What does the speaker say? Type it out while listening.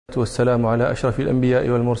والسلام على أشرف الأنبياء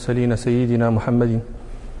والمرسلين سيدنا محمد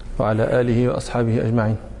وعلى آله وأصحابه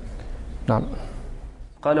أجمعين. نعم.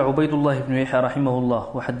 قال عبيد الله بن يحيى رحمه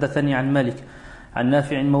الله: وحدثني عن مالك عن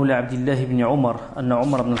نافع مولى عبد الله بن عمر أن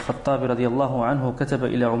عمر بن الخطاب رضي الله عنه كتب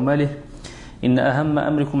إلى عماله: إن أهم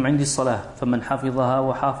أمركم عندي الصلاة، فمن حفظها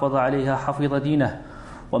وحافظ عليها حفظ دينه،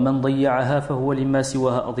 ومن ضيعها فهو لما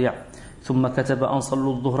سواها أضيع. ثم كتب أن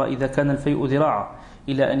صلوا الظهر إذا كان الفيء ذراعا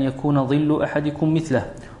إلى أن يكون ظل أحدكم مثله،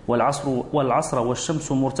 والعصر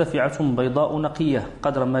والشمس مرتفعة بيضاء نقية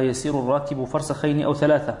قدر ما يسير الراكب فرسخين أو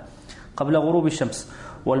 3 قبل غروب الشمس،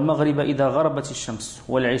 والمغرب إذا غربت الشمس،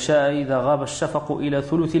 والعشاء إذا غاب الشفق إلى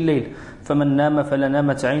ثلث الليل، فمن نام فلا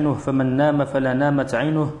نامت عينه، فمن نام فلا نامت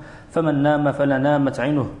عينه، فمن نام فلا نامت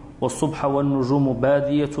عينه، والصبح والنجوم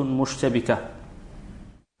بادية مشتبكة.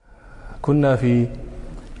 كنا في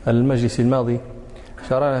المجلس الماضي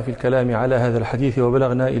شرعنا في الكلام على هذا الحديث،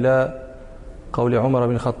 وبلغنا إلى قول عمر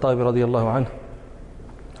بن الخطاب رضي الله عنه: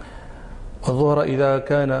 الظهر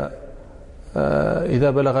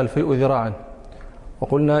إذا بلغ الفيء ذراعا.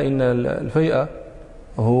 وقلنا إن الفيء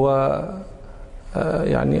هو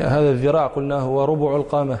يعني هذا الذراع قلنا هو ربع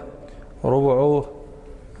القامة، ربع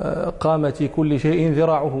قامة كل شيء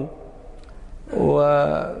ذراعه.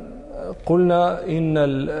 وقلنا إن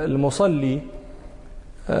المصلي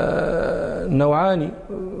نوعان: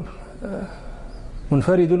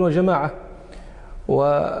 منفرد وجماعة.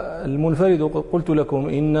 والمنفرد قلت لكم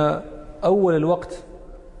إن أول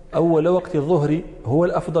وقت الظهر هو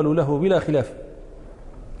الأفضل له بلا خلاف،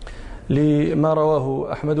 لما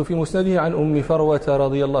رواه أحمد في مسنده عن أم فروة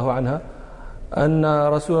رضي الله عنها أن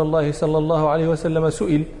رسول الله صلى الله عليه وسلم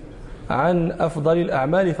سئل عن أفضل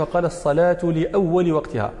الأعمال فقال: الصلاة لأول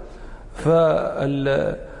وقتها.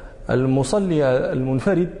 فالمصلي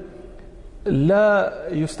المنفرد لا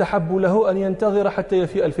يستحب له أن ينتظر حتى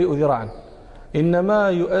يفيء الفيء ذراعا، إنما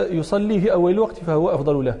يصلي في أول الوقت فهو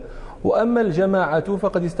أفضل له. وأما الجماعة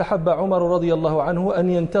فقد استحب عمر رضي الله عنه أن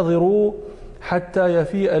ينتظروا حتى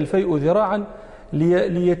يفيء الفيء ذراعا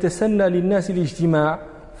ليتسنى للناس الاجتماع،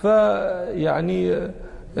 فيعني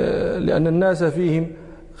لأن الناس فيهم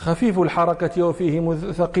خفيف الحركة وفيهم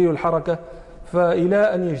ثقيل الحركة، فإلى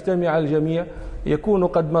أن يجتمع الجميع يكون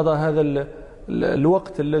قد مضى هذا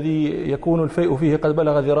الوقت الذي يكون الفيء فيه قد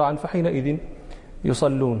بلغ ذراعا، فحينئذ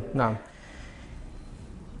يصلون. نعم.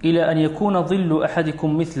 إلى أن يكون ظل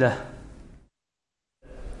أحدكم مثله.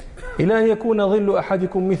 إلى أن يكون ظل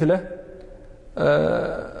أحدكم مثله،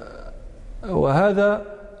 وهذا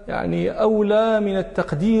يعني أولى من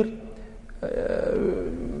التقدير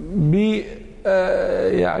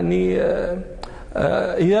يعني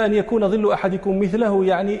إلى أن يكون ظل أحدكم مثله،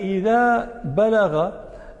 يعني إذا بلغ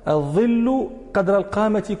الظل قدر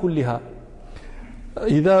القامة كلها.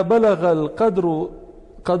 إذا بلغ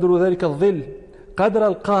قدر ذلك الظل قدر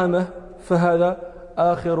القامة فهذا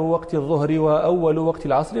آخر وقت الظهر وأول وقت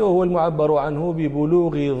العصر، وهو المعبر عنه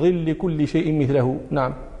ببلوغ ظل كل شيء مثله.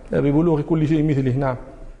 نعم، ببلوغ كل شيء مثله. نعم.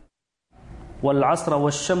 والعصر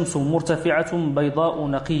والشمس مرتفعة بيضاء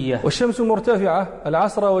نقية. والشمس مرتفعة،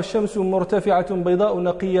 العصر والشمس مرتفعة بيضاء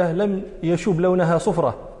نقية لم يشب لونها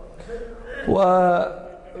صفرة.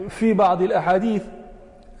 وفي بعض الأحاديث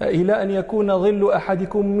إلى أن يكون ظل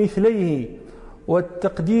أحدكم مثليه،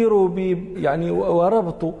 والتقدير يعني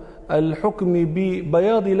وربط الحكم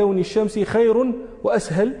ببياض لون الشمس خير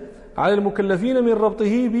وأسهل على المكلفين من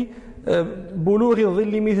ربطه ببلوغ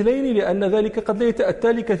الظل مثلين، لأن ذلك قد لا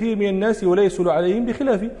يتأتى لكثير من الناس ولا يسهل عليهم،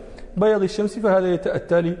 بخلاف بياض الشمس فهذا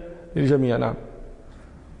يتأتى للجميع. نعم.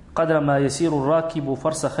 قدر ما يسير الراكب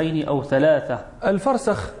فرسخين أو 3.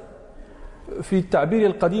 الفرسخ في التعبير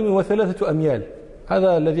القديم و3 أميال،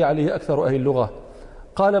 هذا الذي عليه أكثر أهل اللغة.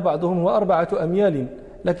 قال بعضهم و4 أميال،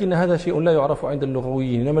 لكن هذا شيء لا يعرف عند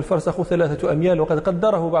اللغويين، إنما الفرسخ 3 أميال، وقد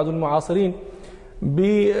قدره بعض المعاصرين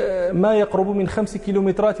بما يقرب من 5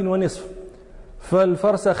 كيلومترات ونصف.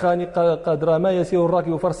 فالفرسخان قدر ما يسير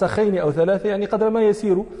الراكب فرسخين أو 3، يعني قدر ما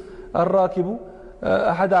يسير الراكب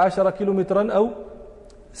 11 كيلومترا أو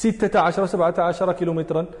 16 17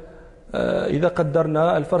 كيلومترا، إذا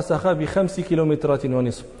قدرنا الفرسخ ب5 كيلومترات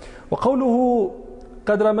ونصف. وقوله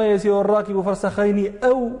قدر ما يسير الراكب فرسخين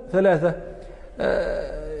أو 3،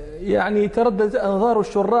 يعني ترددت أنظار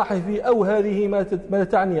الشراح في أو هذه ما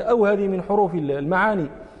تعني، أو هذه من حروف المعاني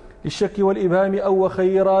للشك والإبهام، أو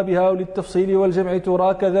وخيرا بها وللتفصيل والجمع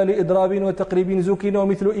ترى كذا لإضراب وتقريب زكين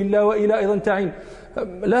ومثل إلا وإلى أيضا تعين،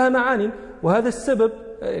 لها معاني. وهذا السبب،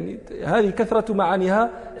 يعني هذه كثرة معانيها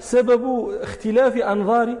سبب اختلاف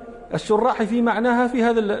أنظار الشراح في معناها في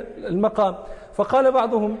هذا المقام. فقال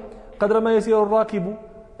بعضهم قدر ما يسير الراكب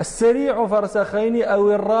السريع فرسخين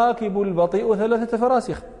أو الراكب البطيء 3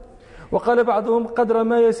 فراسخ. وقال بعضهم قدر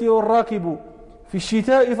ما يسير الراكب في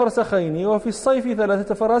الشتاء فرسخين وفي الصيف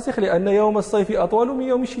 3 فراسخ لأن يوم الصيف أطول من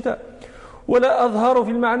يوم الشتاء. ولا أظهر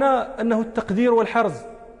في المعنى أنه التقدير والحرز،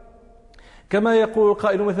 كما يقول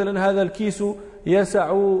القائل مثلا هذا الكيس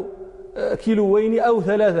يسع كيلوين أو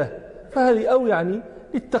 3، فهذه أو يعني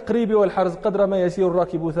للتقريب والحرز قدر ما يسير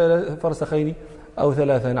الراكب 3 فرسخين أو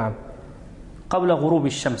 3. نعم. قبل غروب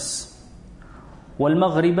الشمس.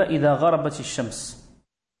 والمغرب إذا غربت الشمس.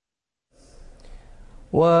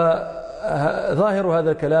 وظاهر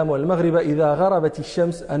هذا الكلام والمغرب إذا غربت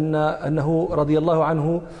الشمس أنه رضي الله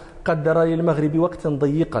عنه قدر للمغرب وقتا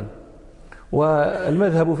ضيقا،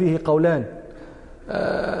 والمذهب فيه قولان.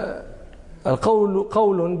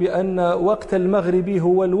 قول بأن وقت المغرب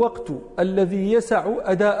هو الوقت الذي يسع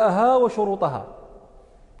أداءها وشروطها،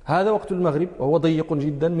 هذا وقت المغرب وهو ضيق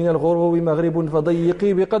جدا، من الغروب مغرب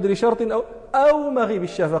فضيقي بقدر شرط أو مغيب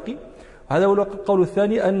الشفق. هذا هو القول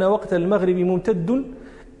الثاني، أن وقت المغرب ممتد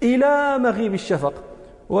إلى مغيب الشفق،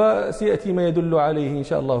 وسيأتي ما يدل عليه إن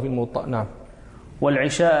شاء الله في الموطأ. نعم.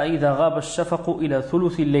 والعشاء إذا غاب الشفق إلى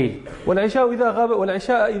ثلث الليل. والعشاء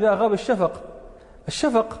إذا غاب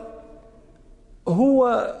الشفق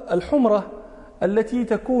هو الحمرة التي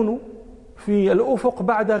تكون في الأفق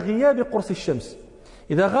بعد غياب قرص الشمس.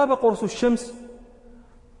 إذا غاب قرص الشمس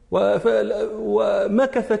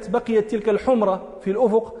ومكثت بقيت تلك الحمرة في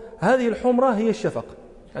الأفق، هذه الحمرة هي الشفق،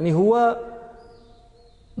 يعني هو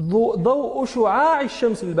ضوء شعاع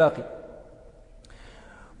الشمس الباقي.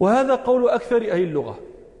 وهذا قول أكثر أهل اللغة،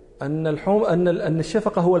 أن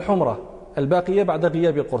الشفق هو الحمرة الباقية بعد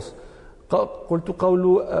غياب القرص. قلت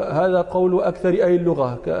هذا قول أكثر أهل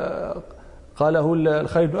اللغة، قاله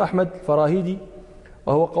الخليل بن أحمد الفراهيدي،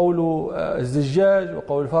 وهو قول الزجاج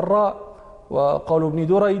وقول الفراء وقول ابن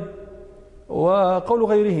دريد وقول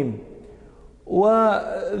غيرهم.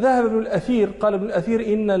 وذهب ابن الأثير، قال ابن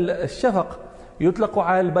الأثير إن الشفق يطلق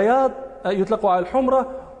على البياض، يطلق على الحمرة،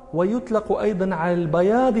 ويطلق أيضا على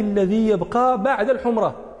البياض الذي يبقى بعد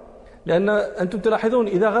الحمرة، لأن أنتم تلاحظون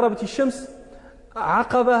إذا غربت الشمس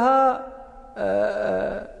عقبها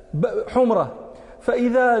حمرة،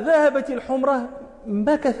 فإذا ذهبت الحمرة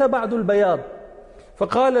مكث بعض البياض.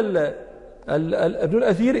 فقال ابن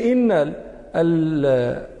الأثير إن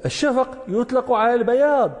الشفق يطلق على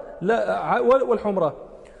البياض والحمرة.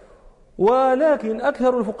 ولكن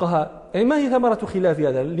أكثر الفقهاء، يعني ما هي ثمرة خلاف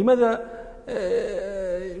هذا؟ لماذا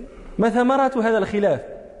ما ثمرة هذا الخلاف؟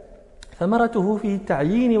 ثمرته في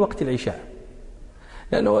تعيين وقت العشاء،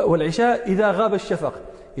 لأنه والعشاء إذا غاب الشفق،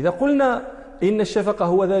 إذا قلنا إن الشفق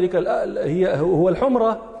هو ذلك هو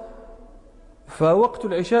الحمرة، فوقت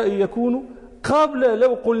العشاء يكون قبل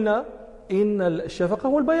لو قلنا إن الشفق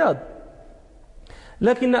هو البياض.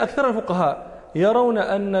 لكن أكثر الفقهاء يرون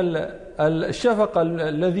أن الشفق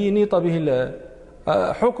الذي نيط به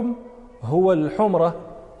الحكم هو الحمرة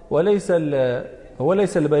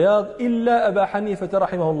وليس البياض، إلا أبا حنيفة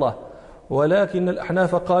رحمه الله. ولكن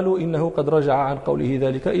الأحناف قالوا إنه قد رجع عن قوله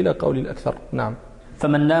ذلك إلى قول الأكثر. نعم.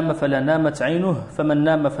 فمن نام فلا نامت عينه، فمن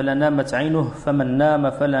نام فلا نامت عينه، فمن نام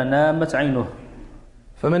فلا نامت عينه.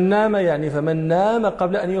 فمن نام يعني فمن نام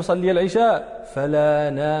قبل أن يصلي العشاء فلا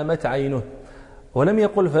نامت عينه، ولم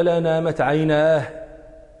يقل فلا نامت عيناه،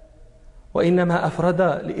 وإنما أفرد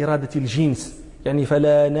لإرادة الجنس، يعني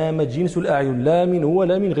فلا نامت جنس الأعين، لا منه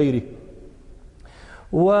ولا من غيره.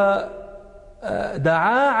 ودعا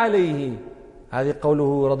عليه، هذه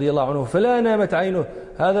قوله رضي الله عنه فلا نامت عينه،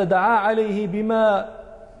 هذا دعا عليه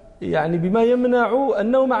بما يمنع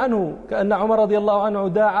النوم عنه، كأن عمر رضي الله عنه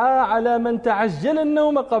دعا على من تعجل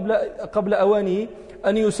النوم قبل أوانه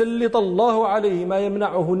أن يسلط الله عليه ما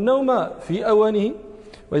يمنعه النوم في أوانه،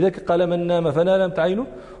 ولذلك قال من نام فلا نامت عينه.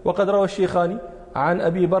 وقد روى الشيخان عن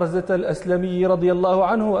أبي برزة الأسلمي رضي الله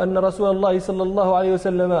عنه أن رسول الله صلى الله عليه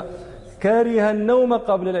وسلم كاره النوم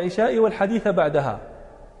قبل العشاء والحديث بعدها،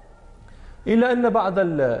 إلا أن بعض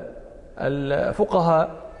الفقهاء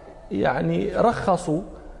يعني رخصوا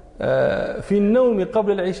في النوم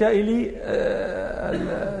قبل العشاء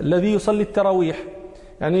الذي يصلي التراويح،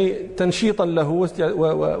 يعني تنشيطا له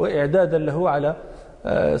وإعدادا له على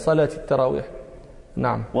صلاة التراويح.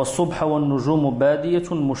 نعم. والصبح والنجوم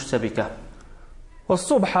بادية مشتبكة.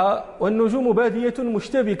 والصبح والنجوم بادية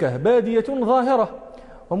مشتبكة، بادية ظاهرة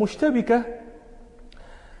ومشتبكة،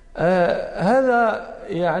 هذا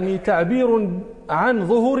يعني تعبير عن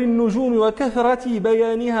ظهور النجوم وكثرة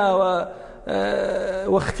بيانها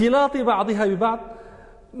واختلاط بعضها ببعض،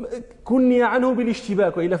 كني عنه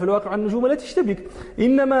بالاشتباك، وإلا في الواقع النجوم لا تشتبك،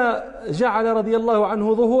 إنما جعل رضي الله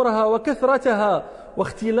عنه ظهورها وكثرتها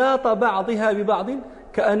واختلاط بعضها ببعض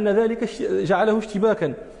كأن ذلك جعله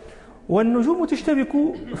اشتباكا. والنجوم تشتبك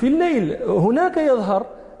في الليل، هناك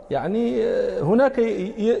يعني هناك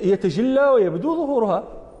يتجلى ويبدو ظهورها.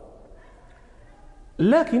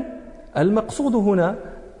 لكن المقصود هنا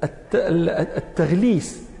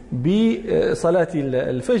التغليس بصلاة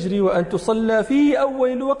الفجر وأن تصلى في أول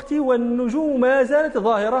الوقت والنجوم ما زالت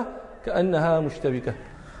ظاهرة كأنها مشتبكة.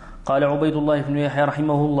 قال عبيد الله بن يحيى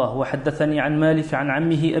رحمه الله: وحدثني عن مالك عن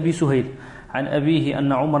عمه أبي سهيل عن أبيه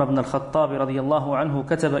أن عمر بن الخطاب رضي الله عنه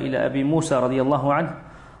كتب إلى أبي موسى رضي الله عنه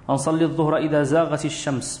أن صلي الظهر إذا زاغت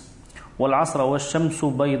الشمس، والعصر والشمس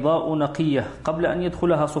بيضاء نقية قبل أن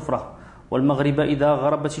يدخلها صفرة، والمغرب إذا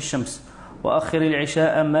غربت الشمس، وأخر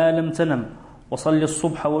العشاء ما لم تنم، وصل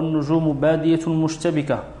الصبح والنجوم بادية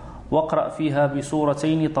مشتبكة، واقرأ فيها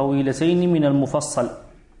بسورتين طويلتين من المفصل.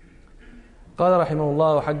 قال رحمه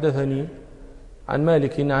الله: وحدثني عن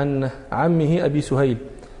مالك عن عمه أبي سهيل.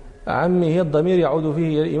 عمه الضمير يعود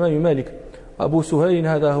فيه إلى الإمام مالك. أبو سهيل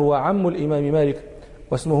هذا هو عم الإمام مالك،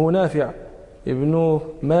 واسمه نافع ابن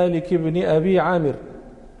مالك بن أبي عامر،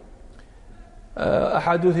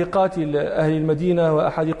 أحد ثقات أهل المدينة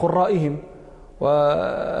وأحد قرائهم،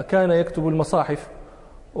 وكان يكتب المصاحف،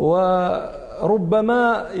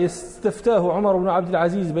 وربما يستفتاه عمر بن عبد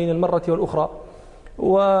العزيز بين المرة والأخرى،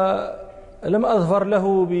 ولم أظفر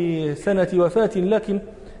له بسنة وفاة، لكن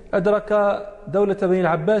أدرك دولة بني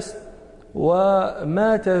العباس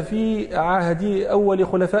ومات في عهد أول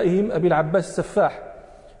خلفائهم أبي العباس السفاح.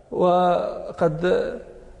 وقد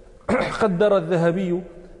قدر الذهبي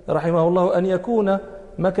رحمه الله أن يكون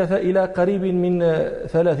مكث إلى قريب من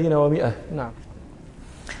 30 و100. نعم.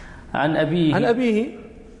 عن أبيه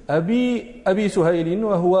أبي سهيل،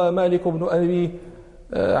 وهو مالك بن أبي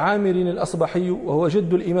عامر الأصبحي، وهو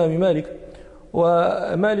جد الإمام مالك.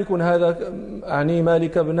 ومالك هذا يعني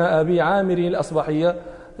مالك بن أبي عامر الأصبحي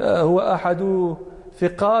هو أحد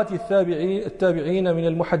ثقات التابعين من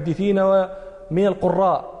المحدثين ومن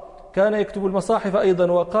القراء. كان يكتب المصاحف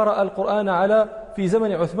أيضا، وقرأ القرآن في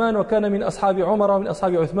زمن عثمان، وكان من أصحاب عمر ومن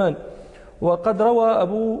أصحاب عثمان. وقد روى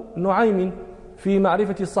أبو نعيم في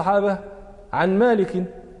معرفة الصحابة عن مالك،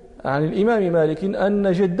 عن الإمام مالك،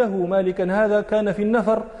 أن جده مالكا هذا كان في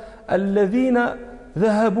النفر الذين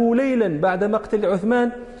ذهبوا ليلا بعد مقتل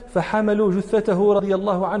عثمان فحملوا جثته رضي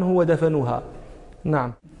الله عنه ودفنوها.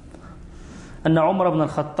 نعم. أن عمر بن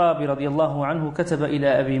الخطاب رضي الله عنه كتب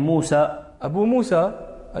إلى أبي موسى. أبو موسى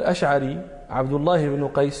الأشعري عبد الله بن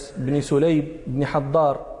قيس بن سليم بن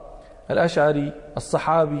حضار الأشعري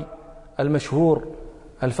الصحابي المشهور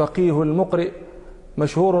الفقيه المقرئ،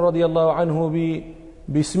 مشهور رضي الله عنه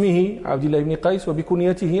باسمه عبد الله بن قيس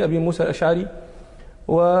وبكنيته أبي موسى الأشعري،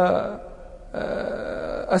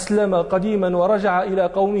 وأسلم قديما ورجع إلى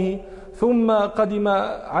قومه، ثم قدم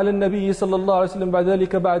على النبي صلى الله عليه وسلم بعد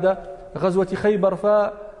ذلك بعد غزوة خيبر،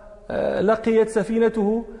 فلقيت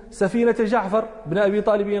سفينته سفينة جعفر بن أبي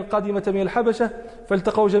طالب القادمة من الحبشة،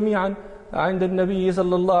 فالتقوا جميعا عند النبي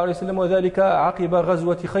صلى الله عليه وسلم، وذلك عقب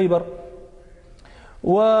غزوة خيبر.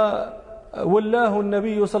 وولاه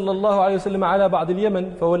النبي صلى الله عليه وسلم على بعض اليمن،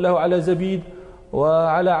 فولاه على زبيد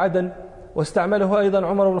وعلى عدن، واستعمله أيضا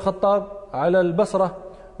عمر بن الخطاب على البصرة،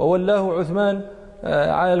 وولاه عثمان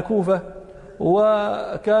على الكوفة.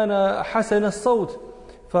 وكان حسن الصوت،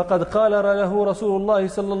 فقد قال له رسول الله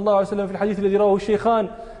صلى الله عليه وسلم في الحديث الذي رواه الشيخان: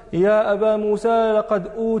 يا أبا موسى لقد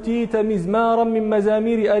أوتيت مزمارا من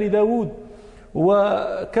مزامير آل داود.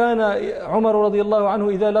 وكان عمر رضي الله عنه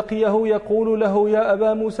إذا لقيه يقول له: يا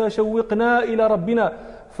أبا موسى شوقنا إلى ربنا،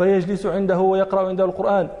 فيجلس عنده ويقرأ عنده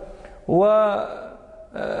القرآن.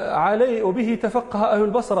 وبه تفقه أهل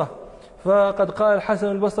البصرة، فقد قال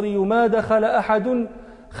الحسن البصري: ما دخل أحد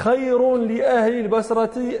خير لأهل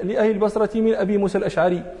البصرة من أبي موسى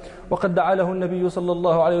الأشعري. وقد دعا له النبي صلى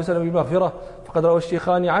الله عليه وسلم بمغفرة، فقد روى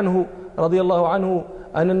الشيخان عنه رضي الله عنه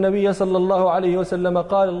أن النبي صلى الله عليه وسلم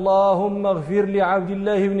قال: اللهم اغفر لعبد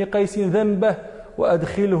الله بن قيس ذنبه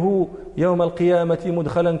وأدخله يوم القيامة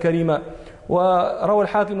مدخلا كريما. وروى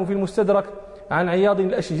الحاكم في المستدرك عن عياض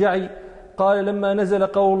الأشجعي قال: لما نزل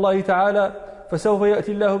قول الله تعالى: فسوف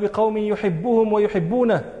يأتي الله بقوم يحبهم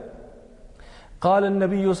ويحبونه، قال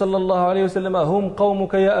النبي صلى الله عليه وسلم: هم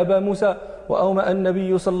قومك يا أبا موسى. وأومأ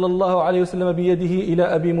النبي صلى الله عليه وسلم بيده إلى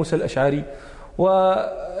أبي موسى الأشعري.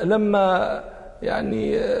 ولما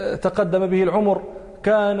تقدم به العمر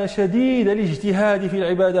كان شديد الاجتهاد في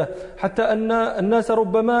العبادة، حتى أن الناس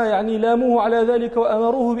ربما لاموه على ذلك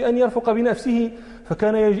وأمروه بأن يرفق بنفسه،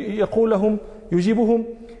 فكان يقول لهم يجيبهم: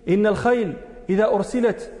 إن الخيل إذا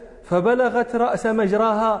أرسلت فبلغت رأس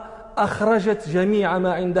مجراها أخرجت جميع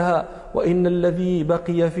ما عندها، وإن الذي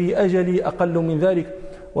بقي في أجلي أقل من ذلك.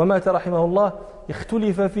 ومات رحمه الله.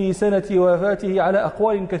 اختلف في سنة وفاته على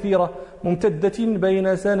أقوال كثيرة ممتدة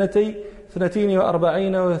بين سنتي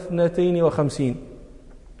 42 و 52.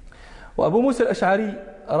 وأبو موسى الأشعري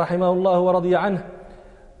رحمه الله ورضي عنه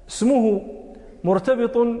اسمه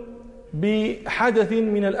مرتبط بحدث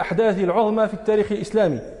من الأحداث العظمى في التاريخ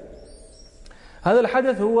الإسلامي. هذا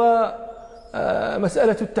الحدث هو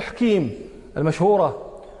مسألة التحكيم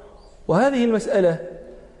المشهورة، وهذه المسألة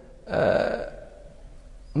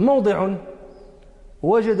موضع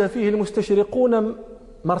وجد فيه المستشرقون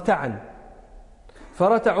مرتعا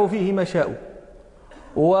فرتعوا فيه ما شاءوا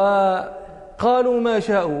وقالوا ما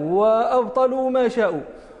شاءوا وأبطلوا ما شاءوا،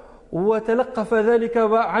 وتلقف ذلك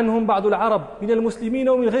عنهم بعض العرب من المسلمين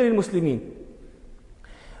ومن غير المسلمين،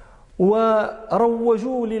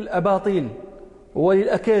 وروجوا للأباطيل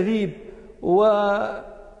وللأكاذيب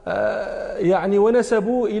يعني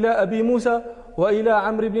ونسبوا إلى أبي موسى وإلى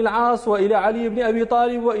عمرو بن العاص وإلى علي بن أبي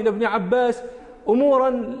طالب وإلى ابن عباس أمورا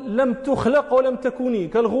لم تخلق ولم تكن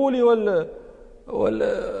كالغول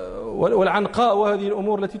والعنقاء، وهذه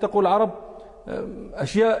الأمور التي تقول العرب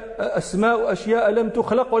أسماء أشياء لم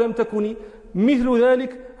تخلق ولم تكن مثل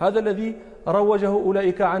ذلك. هذا الذي روجه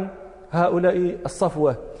أولئك عن هؤلاء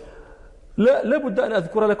الصفوة. لا بد أن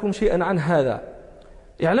أذكر لكم شيئا عن هذا.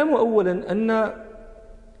 اعلموا أولا أن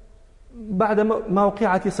بعد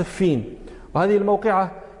موقعة صفين، وهذه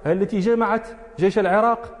الموقعة التي جمعت جيش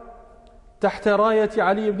العراق تحت راية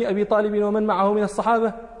علي بن أبي طالب ومن معه من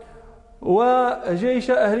الصحابة،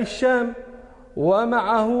 وجيش أهل الشام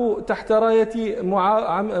ومعه تحت راية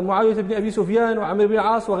معاوية بن أبي سفيان وعمرو بن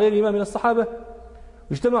العاص وغيرهما من الصحابة،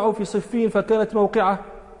 اجتمعوا في صفين، فكانت موقعة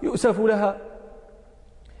يؤسف لها.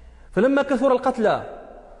 فلما كثر القتلى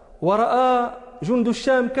ورأى جند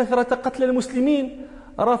الشام كثرة قتل المسلمين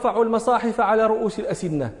رفعوا المصاحف على رؤوس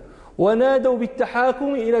الأسنة ونادوا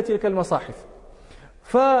بالتحاكم إلى تلك المصاحف،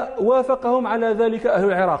 فوافقهم على ذلك أهل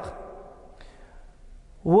العراق،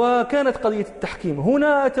 وكانت قضية التحكيم.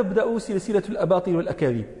 هنا تبدأ سلسلة الأباطيل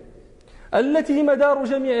والأكاذيب التي مدار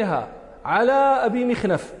جميعها على أبي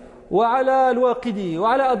مخنف وعلى الواقدي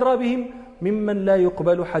وعلى أضرابهم ممن لا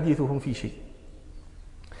يقبل حديثهم في شيء.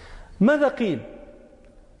 ماذا قيل؟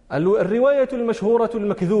 الرواية المشهورة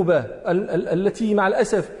المكذوبة التي مع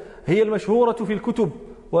الأسف هي المشهورة في الكتب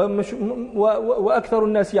وأكثر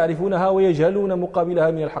الناس يعرفونها ويجهلون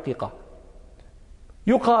مقابلها من الحقيقة.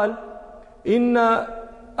 يقال إن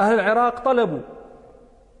أهل العراق طلبوا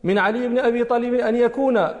من علي بن أبي طالب أن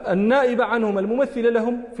يكون النائب عنهم الممثل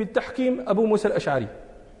لهم في التحكيم أبو موسى الأشعري،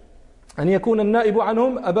 أن يكون النائب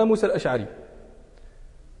عنهم أبا موسى الأشعري.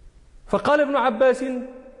 فقال ابن عباس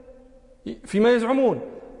فيما يزعمون،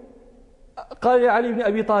 قال يا علي بن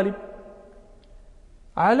أبي طالب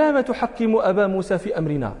على ما تحكم أبا موسى في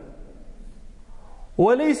أمرنا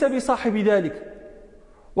وليس بصاحب ذلك،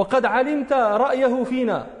 وقد علمت رأيه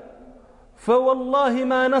فينا، فوالله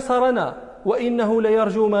ما نصرنا وإنه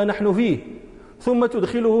ليرجو ما نحن فيه، ثم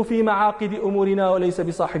تدخله في معاقد أمورنا وليس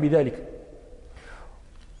بصاحب ذلك.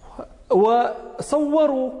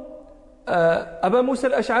 وصوروا أبا موسى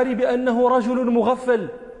الأشعري بأنه رجل مغفل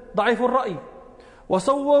ضعيف الرأي،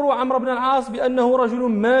 وصوروا عمرو بن العاص بأنه رجل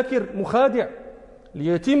ماكر مخادع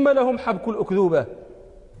ليتم لهم حبك الأكذوبة.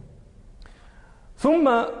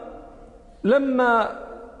 ثم لما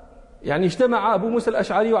اجتمع أبو موسى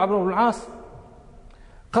الأشعري وعمرو بن العاص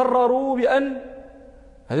قرروا بأن،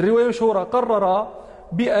 هذه الرواية مشهورة، قرر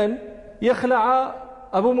بأن يخلع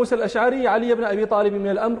أبو موسى الأشعري علي بن أبي طالب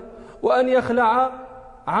من الأمر، وأن يخلع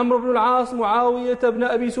عمرو بن العاص معاوية بن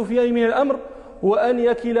أبي سفيان من الأمر، وأن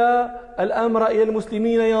يكلا الأمر إلى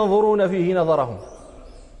المسلمين ينظرون فيه نظرهم.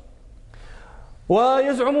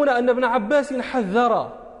 ويزعمون أن ابن عباس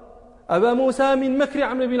حذر أبا موسى من مكر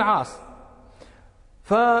عمرو بن العاص،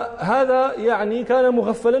 فهذا كان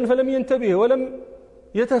مغفلا فلم ينتبه ولم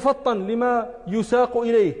يتفطن لما يساق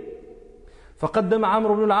إليه. فقدم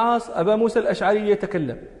عمرو بن العاص أبا موسى الأشعري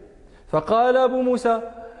يتكلم، فقال أبو موسى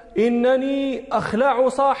إنني أخلع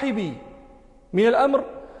صاحبي من الأمر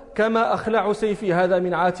كما أخلع سيفي هذا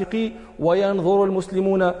من عاتقي، وينظر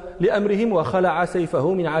المسلمون لأمرهم، وخلع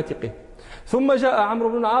سيفه من عاتقه. ثم جاء عمرو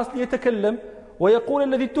بن العاص ليتكلم ويقول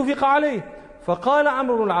الذي اتفق عليه، فقال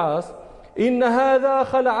عمرو بن العاص إن هذا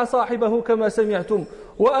خلع صاحبه كما سمعتم،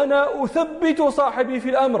 وأنا أثبت صاحبي في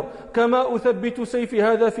الأمر كما أثبت سيفي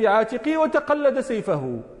هذا في عاتقي، وتقلد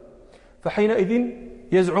سيفه. فحينئذ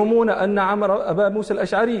يزعمون أن أبا موسى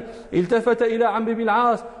الأشعري التفت إلى عمرو بن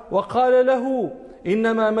العاص وقال له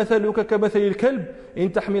إنما مثلك كمثل الكلب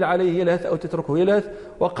إن تحمل عليه يلهث أو تتركه يلهث.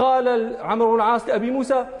 وقال عمرو بن العاص لأبي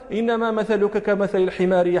موسى إنما مثلك كمثل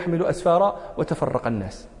الحمار يحمل أسفارا وتفرق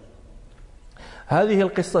الناس. هذه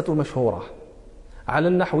القصة مشهورة على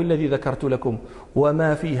النحو الذي ذكرت لكم،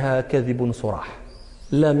 وما فيها كذب صراح،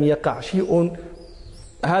 لم يقع شيء،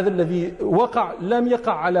 هذا الذي وقع لم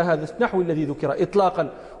يقع على هذا النحو الذي ذكر إطلاقا،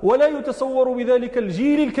 ولا يتصور بذلك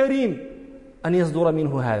الجيل الكريم أن يصدر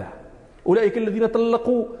منه هذا. أولئك الذين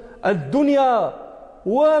طلقوا الدنيا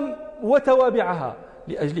وتوابعها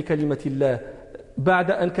لأجل كلمة الله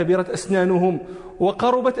بعد أن كبرت أسنانهم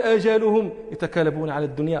وقربت آجالهم يتكالبون على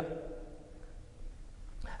الدنيا.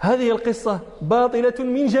 هذه القصة باطلة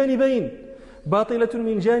من جانبين، باطلة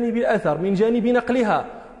من جانب الأثر، من جانب نقلها،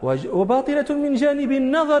 وباطلة من جانب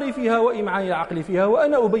النظر فيها وإمعان العقل فيها،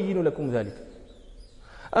 وأنا أبين لكم ذلك.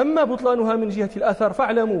 أما بطلانها من جهة الأثر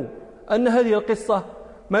فاعلموا أن هذه القصة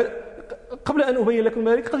قبل أن أبين لكم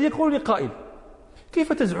ذلك قد يقول لي قائل: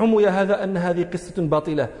 كيف تزعم يا هذا أن هذه قصة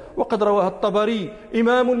باطلة وقد رواها الطبري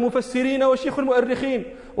إمام المفسرين وشيخ المؤرخين،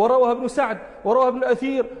 ورواها ابن سعد، ورواها ابن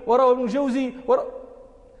الأثير، ورواها ابن الجوزي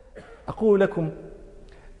أقول لكم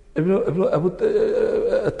أبو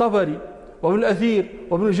الطبري وابن الأثير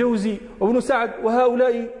وابن الجوزي وابن سعد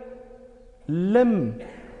وهؤلاء لم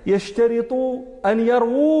يشترطوا أن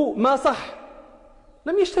يرووا ما صح،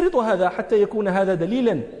 لم يشترطوا هذا حتى يكون هذا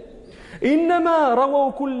دليلا، إنما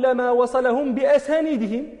رووا كل ما وصلهم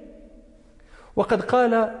بأسانيدهم. وقد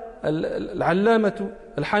قال العلامة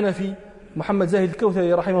الحنفي محمد زاهد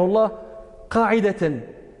الكوثري رحمه الله قاعدة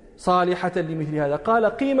صالحة لمثل هذا، قال: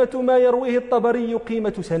 قيمة ما يرويه الطبري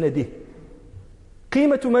قيمة سنده.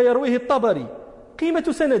 قيمة ما يرويه الطبري قيمة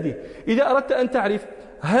سنده. إذا أردت أن تعرف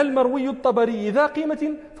هل مروي الطبري ذا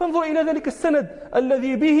قيمة فانظر إلى ذلك السند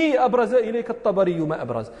الذي به أبرز إليك الطبري ما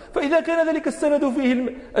أبرز، فإذا كان ذلك السند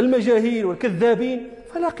فيه المجاهيل والكذابين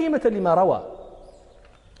فلا قيمة لما روى،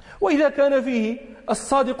 وإذا كان فيه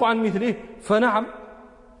الصادق عن مثله فنعم.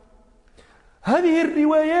 هذه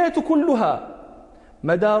الروايات كلها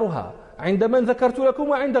مدارها عند من ذكرت لكم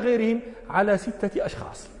وعند غيرهم على 6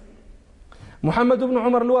 أشخاص: محمد بن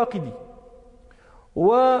عمر الواقدي،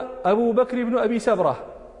 وأبو بكر بن أبي سبرة،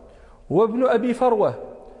 وابن أبي فروة،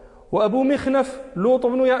 وأبو مخنف لوط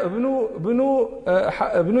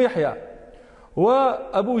بن يحيى،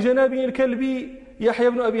 وأبو جناب الكلبي يحيى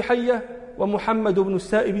بن أبي حية، ومحمد بن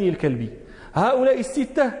السائب الكلبي. هؤلاء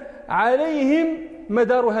 6 عليهم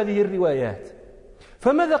مدار هذه الروايات.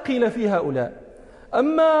 فماذا قيل في هؤلاء؟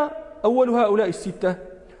 أما أول هؤلاء 6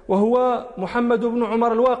 وهو محمد بن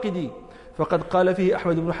عمر الواقدي فقد قال فيه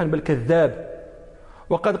أحمد بن حنبل كذاب،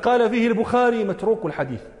 وقد قال فيه البخاري متروك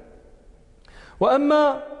الحديث.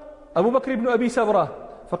 وأما أبو بكر بن أبي سبرة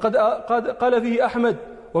فقد قال فيه أحمد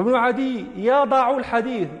وابن عدي يضع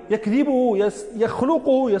الحديث، يكذبه،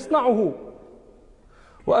 يخلقه، يصنعه.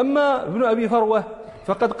 وأما ابن أبي فروة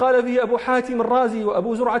فقد قال فيه أبو حاتم الرازي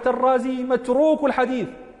وأبو زرعة الرازي متروك الحديث.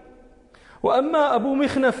 وأما أبو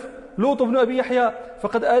مخنف لوط بن أبي يحيى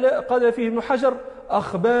فقد قال فيه ابن حجر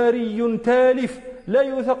أخباري تالف لا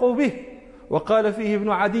يوثق به. وقال فيه ابن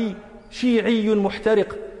عدي شيعي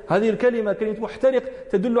محترق. هذه الكلمة كلمة محترق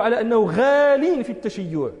تدل على أنه غال في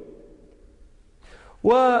التشيع.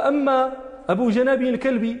 وأما أبو جناب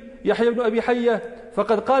الكلبي يحيى بن أبي حية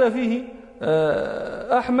فقد قال فيه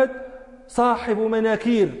أحمد صاحب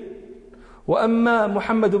مناكير. وأما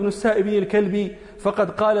محمد بن السائب الكلبي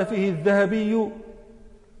فقد قال فيه الذهبي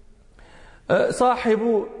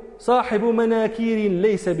صاحب مناكير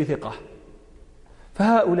ليس بثقة.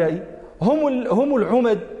 فهؤلاء هم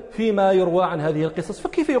العمد فيما يروى عن هذه القصص،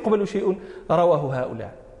 فكيف يقبل شيء رواه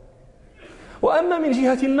هؤلاء؟ وأما من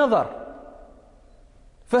جهة النظر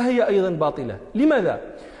فهي أيضا باطلة. لماذا؟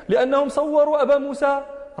 لأنهم صوروا أبا موسى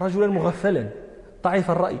رجلا مغفلا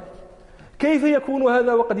ضعيف الرأي. كيف يكون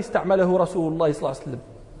هذا وقد استعمله رسول الله صلى الله عليه وسلم؟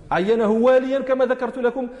 عينه واليا كما ذكرت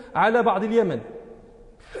لكم على بعض اليمن،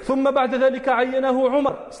 ثم بعد ذلك عينه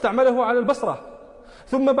عمر استعمله على البصرة،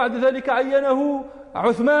 ثم بعد ذلك عينه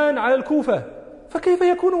عثمان على الكوفة. فكيف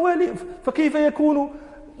يكون والي؟ فكيف يكون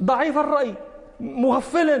ضعيف الرأي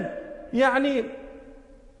مغفلا يعني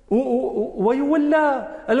ويولى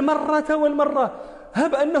المرة والمرة؟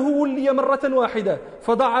 هب أنه ولي مرة واحدة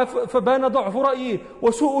فبان ضعف رأيه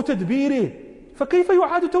وسوء تدبيره، فكيف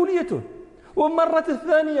يعاد توليته؟ والمرة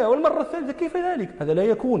الثانية والمرة الثالثة كيف ذلك؟ هذا لا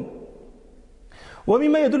يكون.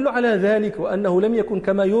 ومما يدل على ذلك وأنه لم يكن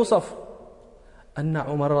كما يوصف أن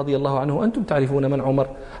عمر رضي الله عنه، أنتم تعرفون من عمر،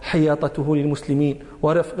 حياطته للمسلمين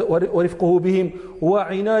ورفقه بهم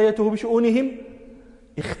وعنايته بشؤونهم.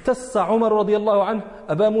 اختص عمر رضي الله عنه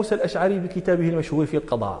أبا موسى الأشعري بكتابه المشهور في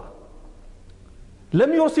القضاء،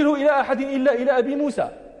 لم يرسله إلى أحد إلا إلى أبي موسى.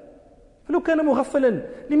 فلو كان مغفلا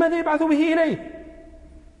لماذا يبعث به إليه؟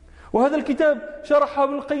 وهذا الكتاب شرحه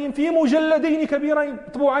ابن القيم في مجلدين كبيرين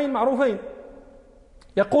مطبوعين معروفين،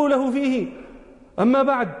 يقول له فيه: أما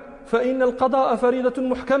بعد فإن القضاء فريضة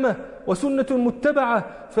محكمة وسنة متبعة،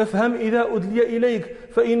 فافهم إذا أدلي إليك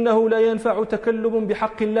فإنه لا ينفع تكلم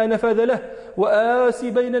بحق لا نفاذ له، وآس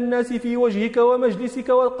بين الناس في وجهك ومجلسك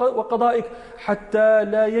وقضائك، حتى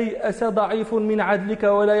لا ييأس ضعيف من عدلك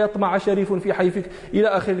ولا يطمع شريف في حيفك، إلى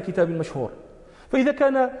آخر الكتاب المشهور. فإذا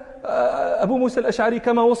كان أبو موسى الأشعري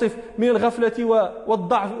كما وصف من الغفلة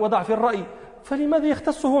وضعف الرأي، فلماذا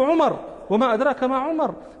يختصه عمر؟ وما أدراك ما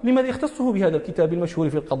عمر، لماذا يختصه بهذا الكتاب المشهور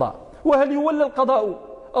في القضاء؟ وهل يولى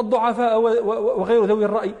القضاء الضعفاء وغير ذوي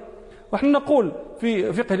الرأي؟ ونحن نقول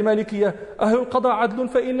في فقه المالكية: أهل القضاء عدل،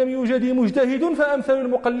 فإن لم يوجد مجتهد فأمثل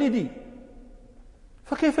المقلد.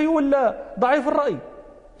 فكيف يولى ضعيف الرأي؟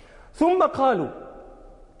 ثم قالوا،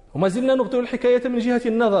 وما زلنا نبطل الحكاية من جهة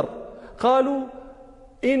النظر، قالوا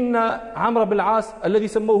إن عمرو بن العاص الذي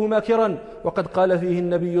سموه ماكرا، وقد قال فيه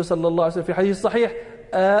النبي صلى الله عليه وسلم في الحديث الصحيح: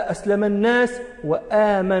 أسلم الناس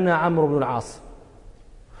وآمن عمرو بن العاص.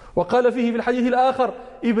 وقال فيه في الحديث الآخر: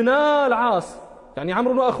 ابنا العاص، يعني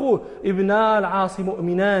عمرو وأخوه، ابنا العاص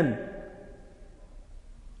مؤمنان.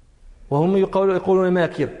 وهم يقولون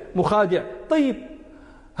ماكر مخادع. طيب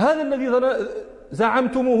هذا الذي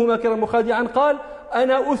زعمتموه ماكرا مخادعا قال: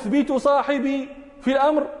 أنا أثبت صاحبي في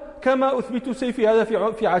الأمر كما أثبت سيفي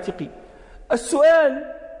هذا في عاتقي. السؤال: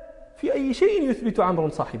 في أي شيء يثبت عمرو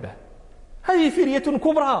صاحبه؟ هذه فرية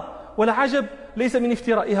كبرى، والعجب ليس من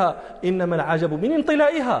افترائها، إنما العجب من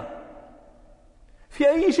انطلائها. في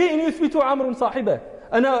أي شيء يثبت عمرو صاحبه؟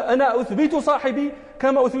 أنا أثبت صاحبي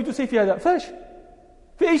كما أثبت سيفي هذا. فاش؟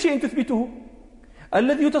 في أي شيء تثبته؟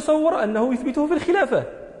 الذي يتصور أنه يثبته في الخلافة،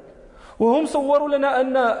 وهم صوروا لنا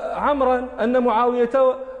أن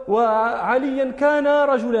معاوية وعليا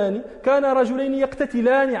كان رجلين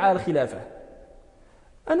يقتتلان على الخلافة.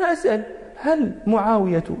 أنا أسأل: هل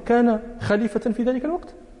معاوية كان خليفة في ذلك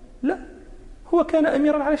الوقت؟ لا، هو كان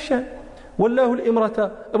أميرا على الشام، ولاه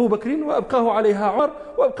الإمرة أبو بكر وأبقاه عليها عمر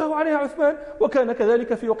وأبقاه عليها عثمان، وكان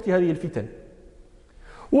كذلك في وقت هذه الفتن،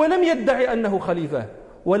 ولم يدعي أنه خليفة،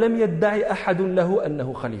 ولم يدعي أحد له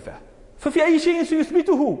أنه خليفة. ففي أي شيء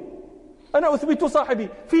سيثبته؟ أنا أثبت صاحبي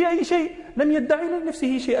في أي شيء؟ لم يدعي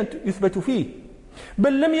لنفسه شيئا يثبت فيه.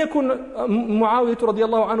 بل لم يكن معاوية رضي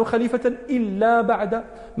الله عنه خليفة إلا بعد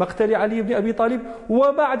مقتل علي بن أبي طالب،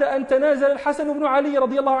 وبعد أن تنازل الحسن بن علي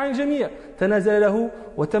رضي الله عن الجميع، تنازل له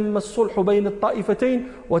وتم الصلح بين الطائفتين،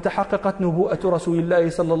 وتحققت نبوءة رسول الله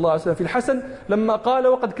صلى الله عليه وسلم في الحسن لما قال،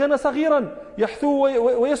 وقد كان صغيرا يحثو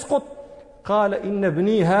ويسقط، قال: إن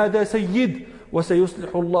ابني هذا سيد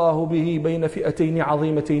وسيصلح الله به بين فئتين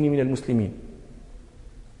عظيمتين من المسلمين.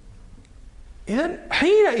 إذن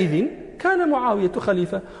حينئذ كان معاوية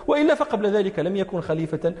خليفة، وإلا فقبل ذلك لم يكن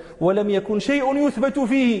خليفة ولم يكن شيء يثبت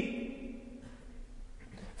فيه.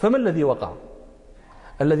 فما الذي وقع؟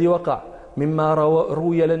 الذي وقع مما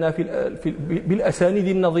روي لنا بالأسانيد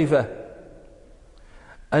النظيفة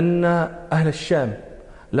أن أهل الشام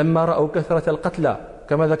لما رأوا كثرة القتلى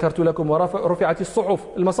كما ذكرت لكم، ورفعت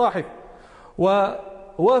المصاحف،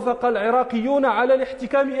 ووافق العراقيون على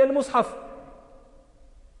الاحتكام إلى المصحف،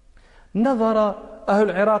 نظر أهل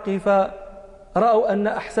العراق فرأوا أن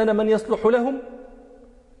أحسن من يصلح لهم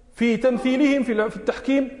في تمثيلهم في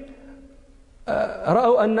التحكيم،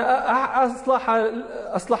 رأوا أن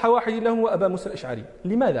أصلح واحد لهم وأبا موسى الأشعري.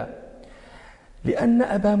 لماذا؟ لأن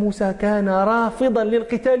أبا موسى كان رافضا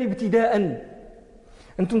للقتال ابتداء.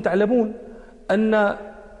 أنتم تعلمون أن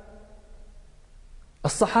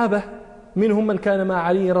الصحابة منهم من كان مع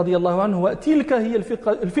علي رضي الله عنه وتلك هي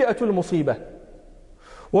الفئة المصيبة،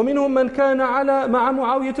 ومنهم من كان مع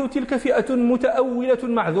معاوية وتلك فئة متأولة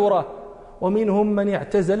معذورة، ومنهم من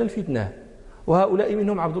اعتزل الفتنة، وهؤلاء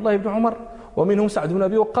منهم عبد الله بن عمر، ومنهم سعد بن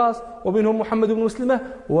أبي وقاص، ومنهم محمد بن مسلمة،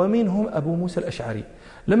 ومنهم أبو موسى الأشعري.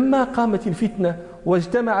 لما قامت الفتنة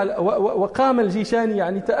وقام الجيشان،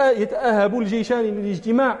 يعني يتأهب الجيشان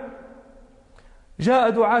للاجتماع، جاء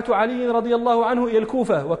دعاة علي رضي الله عنه إلى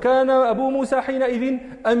الكوفة، وكان أبو موسى حينئذ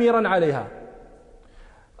أميرا عليها.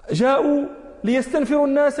 جاءوا ليستنفروا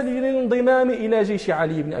الناس للانضمام إلى جيش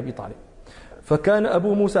علي بن أبي طالب، فكان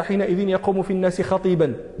أبو موسى حينئذ يقوم في الناس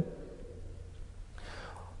خطيبا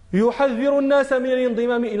يحذر الناس من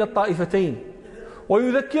الانضمام إلى الطائفتين،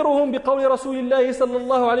 ويذكرهم بقول رسول الله صلى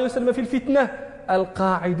الله عليه وسلم في الفتنة: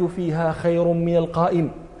 القاعد فيها خير من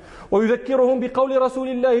القائم. ويذكرهم بقول رسول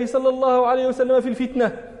الله صلى الله عليه وسلم في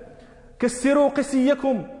الفتنة: كسروا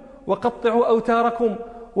قسيكم وقطعوا أوتاركم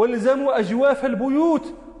والزموا أجواف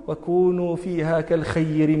البيوت وكونوا فيها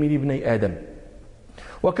كالخير من ابني آدم.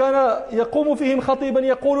 وكان يقوم فيهم خطيبا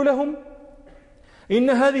يقول لهم: إن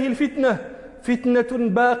هذه الفتنة فتنة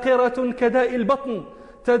باقرة كداء البطن،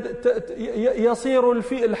 يصير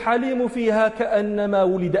الحليم فيها كأنما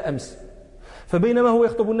ولد أمس، فبينما هو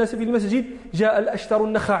يخطب الناس في المسجد جاء الأشتر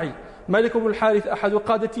النخعي مالك بن الحارث أحد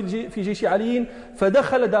قادة في جيش علي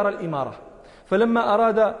فدخل دار الإمارة. فلما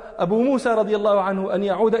أراد أبو موسى رضي الله عنه أن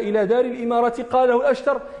يعود إلى دار الإمارة قال له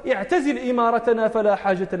الأشتر اعتزل إمارتنا فلا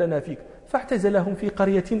حاجة لنا فيك، فاعتزلهم في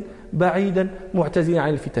قرية بعيدا معتزلا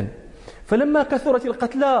عن الفتن. فلما كثرت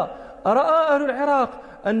القتلى رأى أهل العراق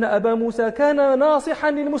أن أبا موسى كان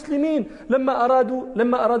ناصحا للمسلمين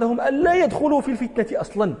لما أرادهم أن لا يدخلوا في الفتنة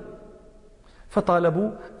أصلا، فطالبوا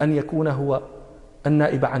أن يكون هو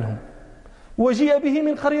النائب عنهم، وجيء به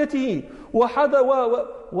من قريته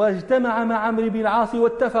واجتمع مع عمرو بن العاص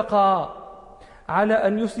واتفقا على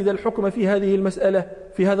أن يسند الحكم في هذه المسألة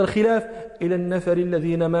في هذا الخلاف إلى النفر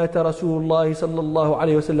الذين مات رسول الله صلى الله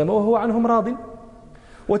عليه وسلم وهو عنهم راض.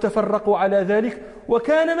 وتفرقوا على ذلك،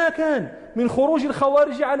 وكان ما كان من خروج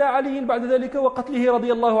الخوارج على علي بعد ذلك وقتله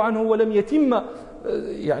رضي الله عنه، ولم يتم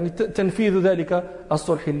يعني تنفيذ ذلك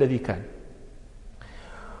الصلح الذي كان.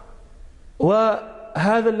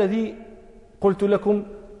 وهذا الذي قلت لكم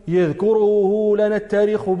يذكره لنا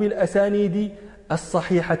التاريخ بالأسانيد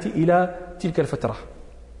الصحيحة إلى تلك الفترة.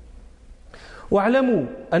 واعلموا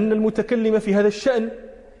أن المتكلم في هذا الشأن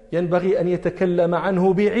ينبغي أن يتكلم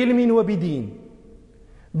عنه بعلم وبدين.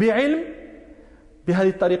 بعلم بهذه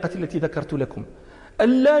الطريقة التي ذكرت لكم،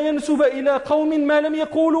 ألا ينسب إلى قوم ما لم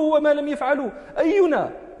يقولوا وما لم يفعلوا. أينا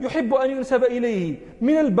يحب أن ينسب إليه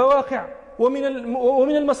من البواقع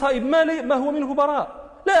ومن المصائب ما هو منه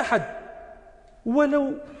براء؟ لا أحد،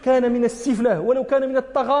 ولو كان من السفلة، ولو كان من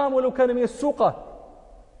الطغام، ولو كان من السوقة.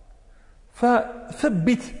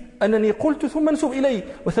 فثبت أنني قلت ثم انسب إلي،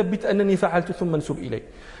 وثبت أنني فعلت ثم انسب إلي.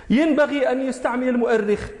 ينبغي أن يستعمل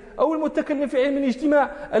المؤرخ أو المتكلم في علم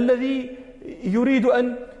الاجتماع الذي يريد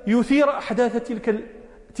أن يثير أحداث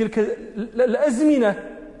تلك الأزمنة،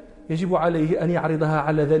 يجب عليه أن يعرضها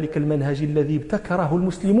على ذلك المنهج الذي ابتكره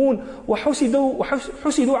المسلمون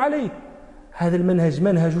وحسدوا عليه. هذا المنهج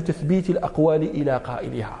منهج تثبيت الأقوال إلى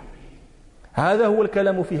قائلها. هذا هو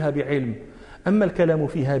الكلام فيها بعلم. أما الكلام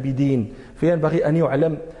فيها بدين فينبغي أن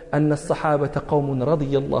يعلم أن الصحابة قوم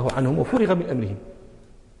رضي الله عنهم وفرغ من أمرهم.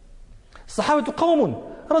 الصحابة قوم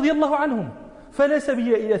رضي الله عنهم، فلا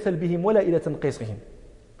سبيل إلى سلبهم ولا إلى تنقيصهم.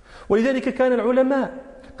 ولذلك كان العلماء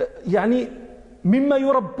يعني مما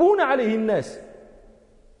يربون عليه الناس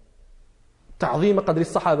تعظيم قدر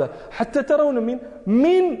الصحابة، حتى ترون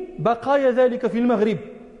من بقايا ذلك في المغرب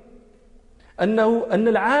أن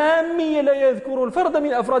العامي لا يذكر الفرد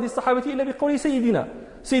من أفراد الصحابة إلا بقول سيدنا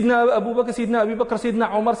أبو بكر، سيدنا أبي بكر، سيدنا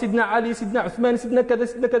عمر، سيدنا علي، سيدنا عثمان، سيدنا كذا،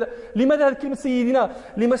 سيدنا كذا. لماذا هذه كلمة سيدنا؟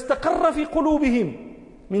 لما استقر في قلوبهم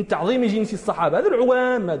من تعظيم جنس الصحابة. هذا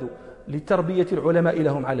العوام هذا لتربية العلماء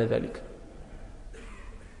لهم على ذلك.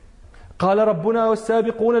 قال ربنا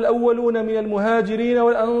والسابقون الأولون من المهاجرين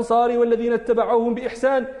والأنصار والذين اتبعوهم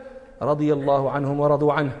بإحسان رضي الله عنهم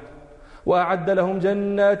ورضوا عنه وأعد لهم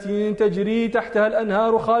جنات تجري تحتها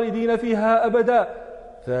الأنهار خالدين فيها أبدا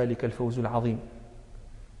ذلك الفوز العظيم.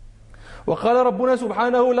 وقال ربنا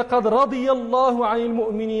سبحانه لقد رضي الله عن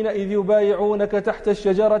المؤمنين إذ يبايعونك تحت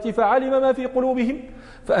الشجرة فعلم ما في قلوبهم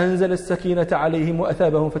فأنزل السكينة عليهم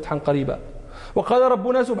وأثابهم فتحا قريبا. وقال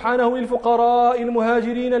ربنا سبحانه للفقراء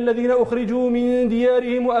المهاجرين الذين أخرجوا من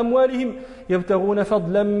ديارهم وأموالهم يبتغون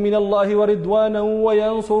فضلا من الله ورضوانا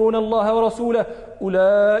وينصرون الله ورسوله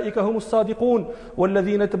أولئك هم الصادقون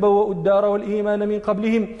والذين تبوأوا الدار والإيمان من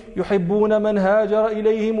قبلهم يحبون من هاجر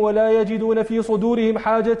إليهم ولا يجدون في صدورهم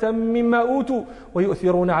حاجة مما أوتوا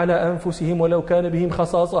ويؤثرون على أنفسهم ولو كان بهم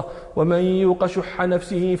خصاصة ومن يوق شح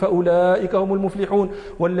نفسه فأولئك هم المفلحون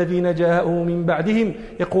والذين جاءوا من بعدهم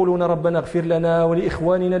يقولون ربنا اغفر لنا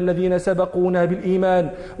ولإخواننا الذين سبقونا بالإيمان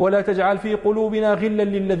ولا تجعل في قلوبنا غلا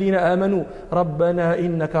للذين آمنوا ربنا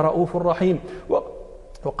إنك رؤوف رحيم.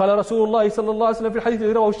 وقال رسول الله صلى الله عليه وسلم في الحديث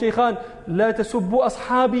الذي رواه الشيخان لا تسبوا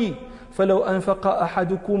أصحابي فلو أنفق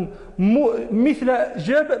أحدكم مثل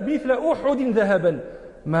أحد ذهبا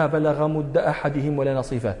ما بلغ مد أحدهم ولا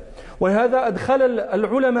نصيفه. وهذا أدخل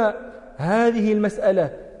العلماء هذه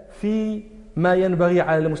المسألة في ما ينبغي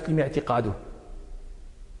على المسلم اعتقاده،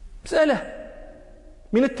 مسألة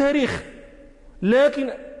من التاريخ، لكن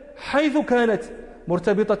حيث كانت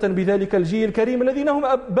مرتبطة بذلك الجيل الكريم الذين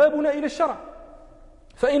هم بابنا إلى الشرع،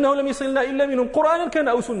 فإنه لم يصلنا إلا منهم قرآنا كان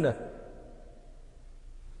أو سنة.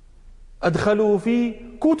 أدخلوا في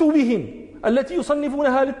كتبهم التي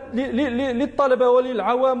يصنفونها للطلبة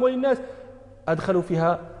وللعوام وللناس، أدخلوا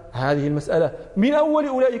فيها هذه المسألة. من أول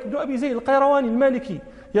أولئك ابن أبي زيد القيرواني المالكي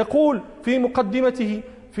يقول في مقدمته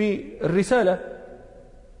في الرسالة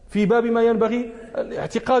في باب ما ينبغي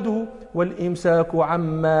اعتقاده والإمساك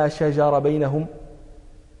عما شجر بينهم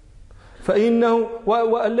فإنه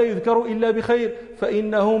وأن لا يذكروا إلا بخير،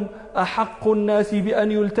 فإنهم أحق الناس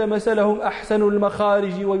بأن يلتمس لهم أحسن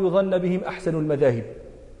المخارج ويظن بهم أحسن المذاهب.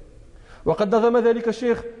 وقد نظم ذلك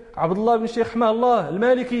الشيخ عبد الله بن الشيخ حماه الله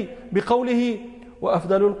المالكي بقوله: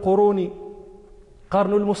 وأفضل القرون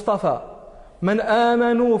قرن المصطفى، من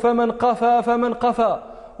آمنوا فمن قفى فمن قفى،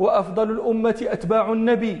 وأفضل الأمة أتباع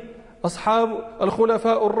النبي، أصحاب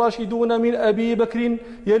الخلفاء الراشدون من أبي بكر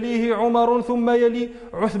يليه عمر ثم يلي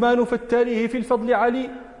عثمان فالتاليه في الفضل علي.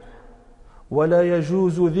 ولا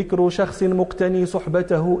يجوز ذكر شخص مقتني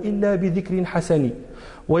صحبته إلا بذكر حسن،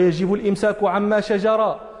 ويجب الإمساك عما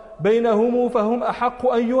شجر بينهم فهم أحق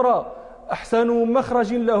أن يرى أحسن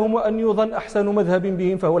مخرج لهم، وأن يظن أحسن مذهب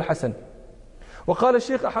بهم فهو الحسن. وقال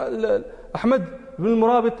الشيخ أحمد بن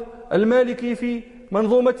المرابط المالكي في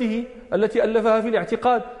منظومته التي ألفها في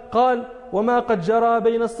الاعتقاد قال: وما قد جرى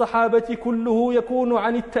بين الصحابة كله يكون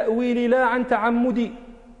عن التأويل لا عن تعمد،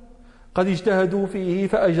 قد اجتهدوا فيه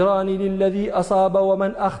فأجران للذي أصاب،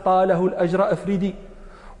 ومن أخطأ له الأجر أفردي،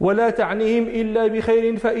 ولا تعنيهم إلا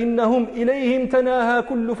بخير فإنهم إليهم تناهى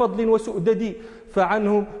كل فضل وسؤدد،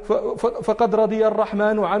 فقد رضي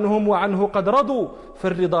الرحمن عنهم وعنه قد رضوا،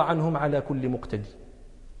 فالرضا عنهم على كل مقتدي.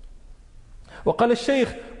 وقال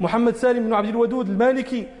الشيخ محمد سالم بن عبد الودود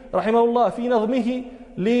المالكي رحمه الله في نظمه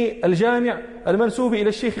للجامع المنسوب إلى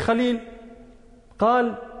الشيخ خليل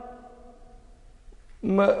قال: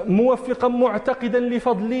 موفقا معتقدا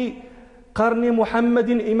لفضل قرن محمد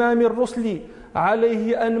إمام الرسل،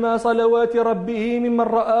 عليه أنمى صلوات ربه ممن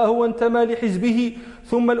رآه وانتمى لحزبه،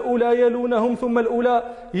 ثم الأولى يلونهم ثم الأولى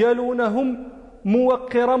يلونهم،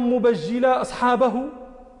 موقرا مبجلا أصحابه،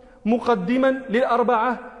 مقدما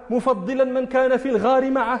للأربعة مفضلا من كان في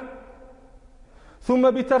الغار معه،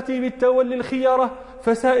 ثم بترتيب التولي الخيارة،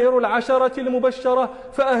 فسائر العشرة المبشرة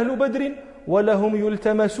فأهل بدر، ولهم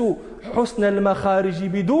يلتمس حسن المخارج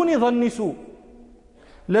بدون ظن سوء،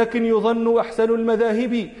 لكن يظن أحسن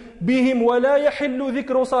المذاهب بهم، ولا يحل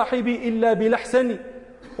ذكر صاحبي إلا بلحسن،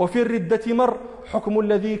 وفي الردة مر حكم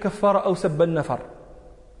الذي كفر أو سب النفر.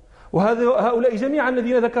 وهؤلاء جميعا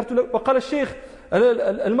الذين ذكرت له. وقال الشيخ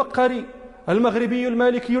المقري المغربي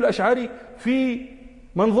المالكي الأشعري في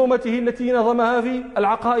منظومته التي نظمها في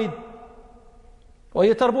العقائد،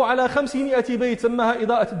 وهي تربو على 500 بيت، سماها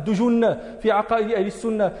إضاءة الدجن في عقائد أهل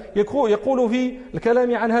السنة، يقول في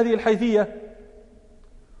الكلام عن هذه الحيثية: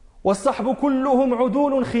 والصحب كلهم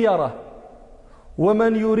عدول خيارة،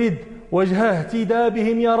 ومن يريد وجه اهتداء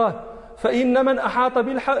بهم يراه، فإن من أحاط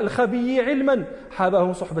بالخبي علما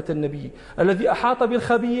حابهم صحبة النبي. الذي أحاط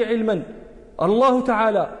بالخبي علما الله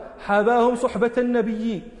تعالى حاباهم صحبة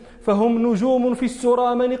النبي، فهم نجوم في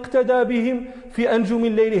السرى، من اقتدى بهم في أنجم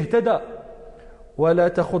الليل اهتدى. ولا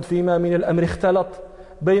تخض فيما من الأمر اختلط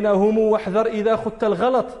بينهم، واحذر إذا خدت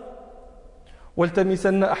الغلط،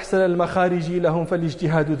 والتمسن أحسن المخارج لهم،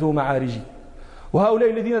 فالاجتهاد ذو معارج. وهؤلاء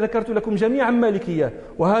الذين ذكرت لكم جميعا مالكية،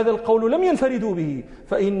 وهذا القول لم ينفردوا به،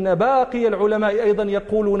 فإن باقي العلماء أيضا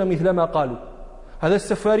يقولون مثل ما قالوا. هذا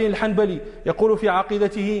السفاري الحنبلي يقول في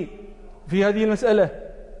عقيدته في هذه المسألة: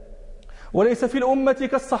 وليس في الأمة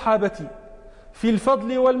كالصحابة في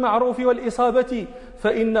الفضل والمعروف والإصابة،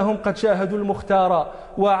 فإنهم قد شاهدوا المختار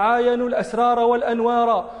وعاينوا الأسرار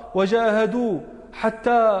والأنوار، وجاهدوا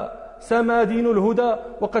حتى سما دين الهدى،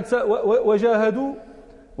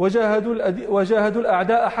 وجاهدوا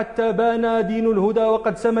الأعداء حتى بان دين الهدى،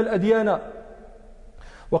 وقد سما الأديان.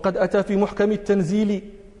 وقد أتى في محكم التنزيل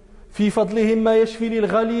في فضلهم ما يشفي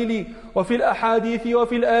للغليل، وفي الأحاديث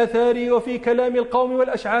وفي الآثار وفي كلام القوم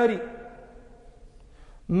والأشعار.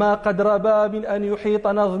 ما قد ربى من أن يحيط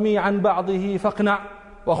نظمي عن بعضه، فاقنع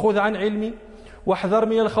وخذ عن علمي، واحذر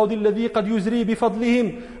من الخوض الذي قد يزري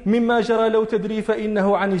بفضلهم مما جرى لو تدري،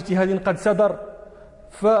 فإنه عن اجتهاد قد صدر،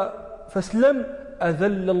 فاسلم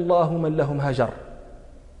أذل الله من لهم هجر.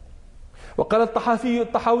 وقال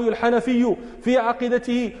الطحاوي الحنفي في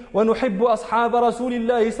عقيدته: ونحب أصحاب رسول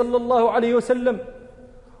الله صلى الله عليه وسلم،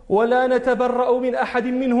 ولا نتبرأ من أحد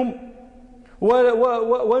منهم،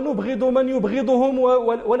 ونبغض من يبغضهم،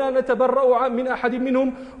 ولا نتبرأ من أحد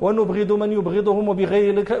منهم، ونبغض من يبغضهم،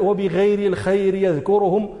 وبغير الخير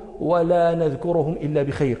يذكرهم، ولا نذكرهم إلا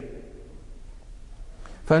بخير.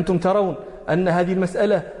 فأنتم ترون أن هذه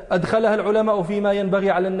المسألة أدخلها العلماء فيما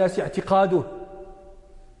ينبغي على الناس اعتقاده،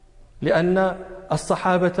 لأن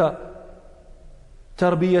الصحابة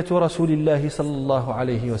تربية رسول الله صلى الله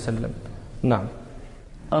عليه وسلم. نعم.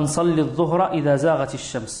 أنصلي الظهر إذا زاغت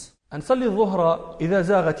الشمس. أنصلي الظهر إذا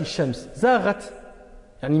زاغت الشمس. زاغت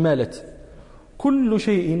يعني مالت، كل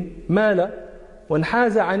شيء مال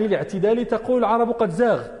وانحاز عن الاعتدال تقول العرب قد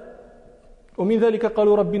زاغ، ومن ذلك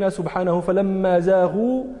قالوا ربنا سبحانه: فلما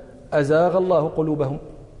زاغوا أزاغ الله قلوبهم.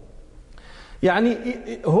 يعني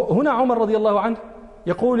هنا عمر رضي الله عنه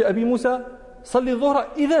يقول لأبي موسى صل الظهر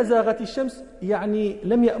إذا زاغت الشمس، يعني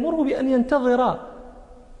لم يأمره بأن ينتظر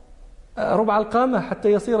ربع القامة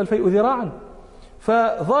حتى يصير الفيء ذراعا.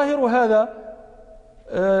 فظاهر هذا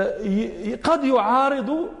قد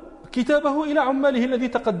يعارض كتابه إلى عماله الذي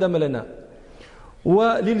تقدم لنا.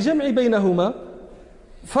 وللجمع بينهما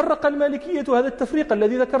فرق المالكية هذا التفريق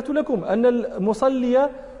الذي ذكرت لكم، أن المصلي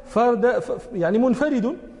يعني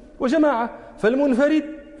منفرد وجماعة، فالمنفرد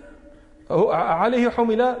عليه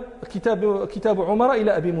حمل كتاب عمر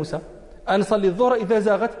إلى أبي موسى أن صلي الظهر إذا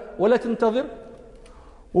زاغت ولا تنتظر،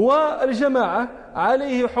 والجماعة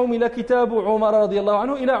عليه حمل كتاب عمر رضي الله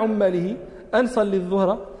عنه إلى عماله أن صلي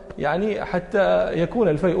الظهر يعني حتى يكون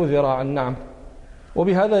الفيء ذراعا. نعم.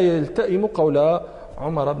 وبهذا يلتئم قول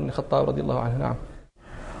عمر بن الخطاب رضي الله عنه. نعم.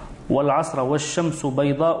 والعصر والشمس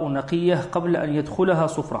بيضاء نقية قبل أن يدخلها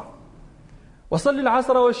صفرة. وصل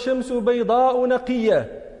العصر والشمس بيضاء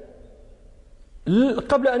نقية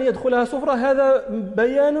قبل أن يدخلها صفرة، هذا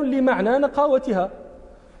بيان لمعنى نقاوتها.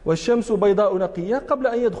 والشمس بيضاء نقية قبل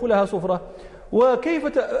أن يدخلها صفرة.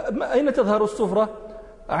 وكيف أين تظهر الصفرة؟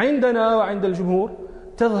 عندنا وعند الجمهور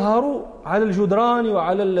تظهر على الجدران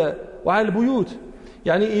وعلى البيوت.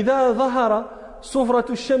 يعني إذا ظهر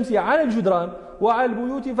صفرة الشمس على الجدران وعلى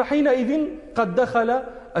البيوت فحينئذ قد دخل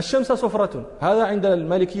الشمس صفرة. هذا عند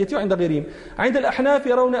المالكية وعند غيرهم. عند الأحناف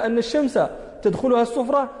يرون أن الشمس تدخلها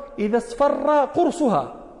الصفرة إذا اصفر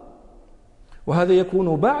قرصها، وهذا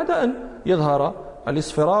يكون بعد أن يظهر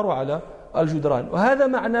الاصفرار على الجدران. وهذا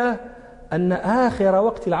معناه أن آخر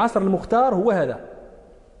وقت العصر المختار هو هذا،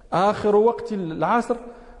 آخر وقت العصر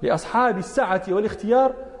لأصحاب السعة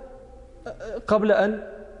والاختيار قبل أن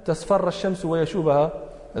تصفر الشمس ويشوبها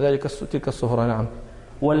تلك الصفرة. نعم.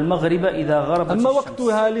 والمغرب إذا غربت أما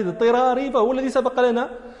وقتها للاضطرار فهو الذي سبق لنا،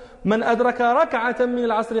 من أدرك ركعة من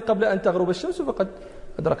العصر قبل أن تغرب الشمس فقد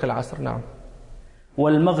أدرك العصر. نعم.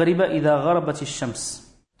 والمغرب إذا غربت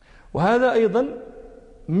الشمس، وهذا أيضا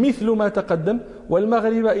مثل ما تقدم.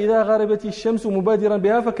 والمغرب إذا غربت الشمس مبادرا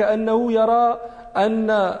بها، فكأنه يرى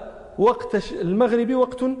أن وقت المغرب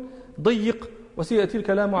وقت ضيق، وسيأتي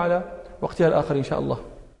الكلام على وقتها الآخر إن شاء الله.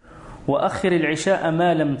 وأخر العشاء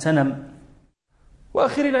ما لم تنم.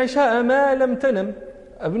 وأخر العشاء ما لم تنم.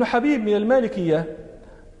 ابن حبيب من المالكية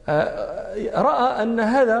رأى أن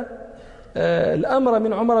هذا الأمر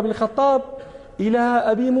من عمر بن الخطاب إلى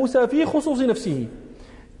أبي موسى في خصوص نفسه،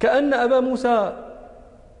 كأن أبا موسى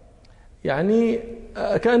يعني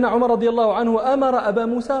كأن عمر رضي الله عنه أمر أبا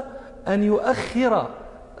موسى أن يؤخر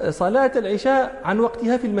صلاة العشاء عن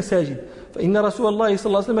وقتها في المساجد، فإن رسول الله صلى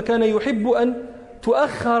الله عليه وسلم كان يحب أن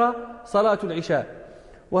تؤخر صلاة العشاء.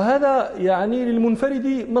 وهذا يعني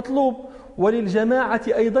للمنفرد مطلوب، وللجماعة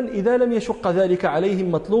أيضا إذا لم يشق ذلك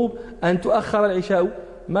عليهم مطلوب أن تؤخر العشاء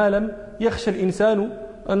ما لم يخشى الإنسان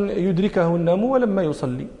أن يدركه النوم ولما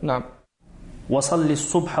يصلي. نعم. وصل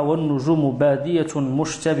الصبح والنجوم بادية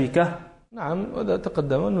مشتبكة. نعم، هذا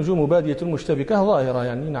تقدم. النجوم بادية مشتبكة ظاهرة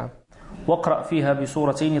يعني. نعم. واقرأ فيها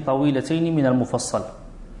بسورتين طويلتين من المفصل.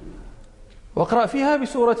 واقرأ فيها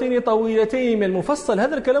بسورتين طويلتين من المفصل،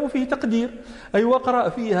 هذا الكلام فيه تقدير، أي واقرأ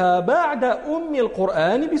فيها بعد أم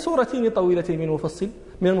القرآن بسورتين طويلتين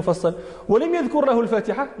من المفصل. ولم يذكر له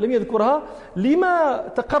الفاتحة، لم يذكرها لما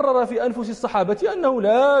تقرر في أنفس الصحابة أنه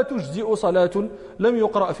لا تجزئ صلاة لم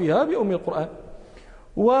يقرأ فيها بأم القرآن.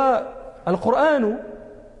 والقرآن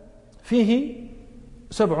فيه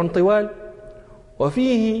 7 طوال،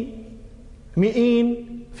 وفيه 100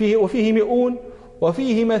 وفيه 100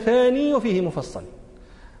 وفيه مثاني وفيه مفصل.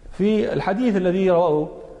 في الحديث الذي رواه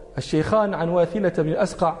الشيخان عن واثلة بن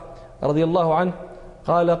أسقع رضي الله عنه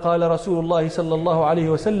قال رسول الله صلى الله عليه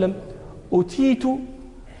وسلم: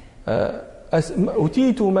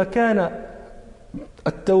 أتيت مكان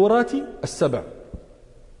التوراة 7،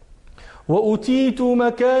 وأتيت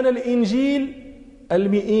مكان الإنجيل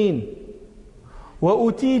 100،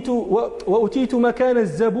 وأتيت مكان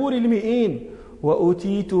الزبور 100،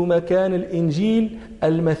 وأتيت مكان الإنجيل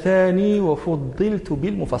 200، وفضلت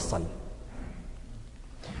بالمفصل.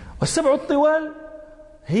 وال7 الطوال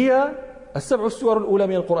هي 7 السور الأولى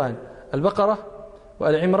من القرآن: البقرة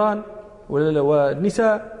والعمران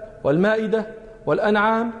والنساء والمائدة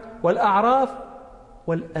والأنعام والأعراف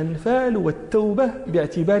والأنفال والتوبة،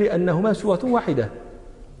 باعتبار أنهما سورة واحدة.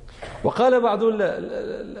 وقال بعض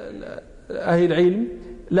أهل العلم: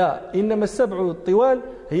 لا، إنما 7 الطوال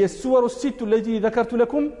هي السور 6 التي ذكرت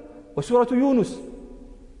لكم وسورة يونس.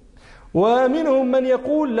 ومنهم من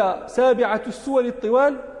يقول: لا، 7 السور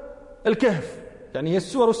الطوال الكهف، يعني هي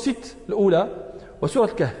السور 6 الأولى وسورة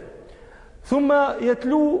الكهف. ثم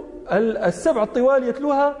يتلو 7 الطوال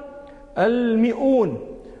يتلوها 100،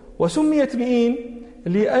 وسميت مئين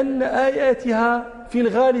لأن آياتها في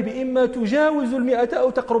الغالب إما تجاوز 100 أو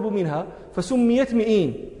تقرب منها، فسميت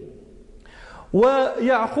مئين.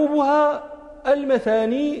 ويعقبها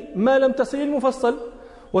المثاني ما لم تصل المفصل،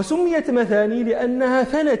 وسميت مثاني لأنها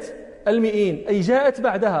ثنت 100 أي جاءت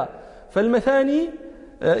بعدها، فالمثاني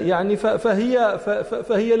يعني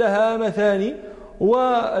فهي لها مثاني،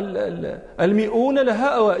 والمئون لها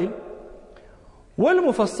أوائل.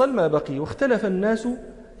 والمفصل ما بقي. واختلف الناس،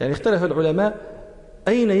 يعني اختلف العلماء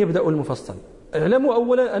أين يبدأ المفصل. اعلموا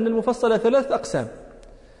أولا أن المفصل 3 أقسام: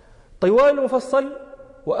 طوال المفصل،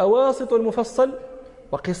 وأواسط المفصل،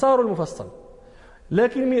 وقصار المفصل.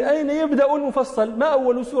 لكن من أين يبدأ المفصل؟ ما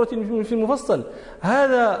أول سورة في المفصل؟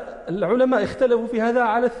 هذا العلماء اختلفوا في هذا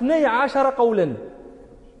على 12 قولا.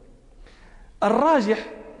 الراجح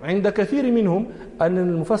عند كثير منهم أن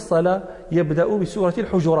المفصل يبدأ بسورة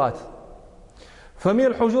الحجرات، فمن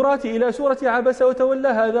الحجرات إلى سورة عبس وتولى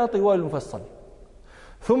هذا طوال المفصل،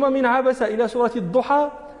 ثم من عبس إلى سورة الضحى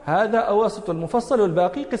هذا أواسط المفصل،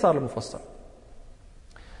 والباقي قصار المفصل.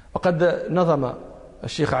 وقد نظم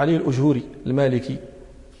الشيخ علي الأجهوري المالكي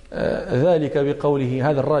ذلك بقوله،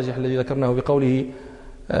 هذا الراجح الذي ذكرناه، بقوله: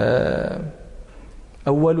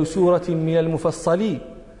 أول سورة من المفصل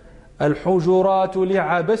الحجرات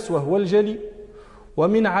لعبس وهو الجلي،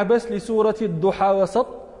 ومن عبس لسورة الضحى وسط،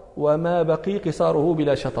 وما بقي قصاره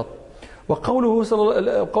بلا شطط.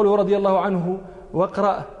 وقوله رضي الله عنه: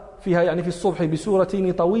 واقرأ فيها، يعني في الصبح،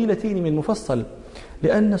 بسورتين طويلتين من مفصل،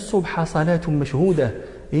 لأن الصبح صلاة مشهودة،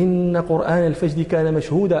 إن قرآن الفجر كان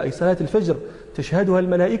مشهودا، أي صلاة الفجر تشهدها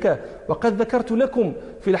الملائكة. وقد ذكرت لكم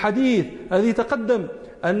في الحديث الذي تقدم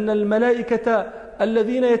أن الملائكة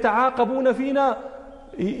الذين يتعاقبون فينا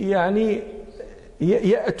يعني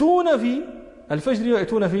يأتون في الفجر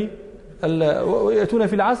ويأتون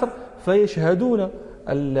في العصر فيشهدون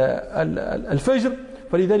الفجر،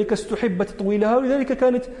 فلذلك استحب تطويلها. ولذلك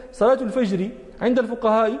كانت صلاة الفجر عند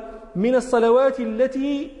الفقهاء من الصلوات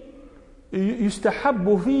التي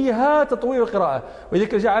يستحب فيها تطويل القراءة،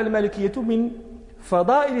 ولذلك جعل المالكية من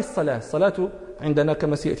فضائل الصلاة. الصلاة عندنا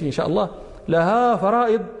كما سيأتي إن شاء الله لها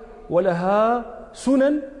فرائض ولها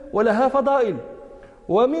سنن ولها فضائل،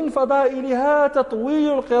 ومن فضائلها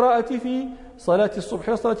تطويل القراءة في صلاة الصبح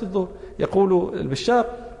وصلاة الظهر. يقول البشار: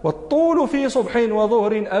 والطول في صبح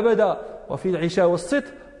وظهر أبدا، وفي العشاء والسط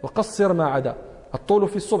وقصر ما عدا. الطول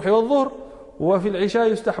في الصبح والظهر، وفي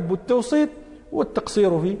العشاء يستحب التوسيط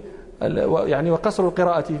والتقصير في يعني وقصر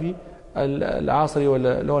القراءة في العصر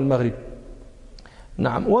والمغرب.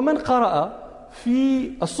 نعم. ومن قرأ في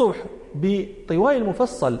الصبح بطوال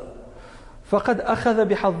المفصل فقد أخذ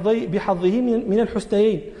بحظه من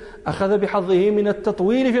الحسنيين، أخذ بحظه من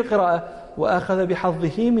التطويل في القراءة، وأخذ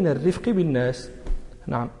بحظه من الرفق بالناس.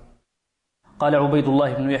 نعم. قال عبيد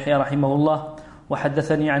الله بن يحيى رحمه الله: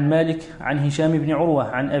 وحدثني عن مالك عن هشام بن عروة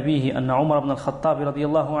عن أبيه أن عمر بن الخطاب رضي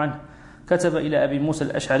الله عنه كتب إلى أبي موسى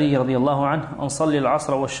الأشعري رضي الله عنه: أن صلي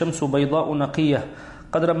العصر والشمس بيضاء نقية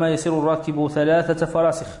قدر ما يسير الراكب 3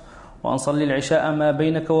 فراسخ، وأن صلي العشاء ما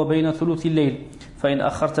بينك وبين ثلث الليل، فإن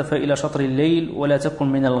أخرت فإلى شطر الليل ولا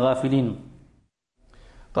تكن من الغافلين.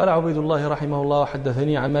 قال عبيد الله رحمه الله: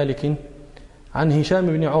 وحدثني عن مالك عن هشام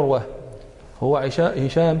بن عروة، هو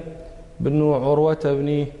هشام بن عروة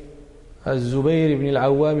بن الزبير بن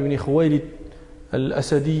العوام بن خويلد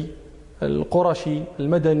الأسدي القرشي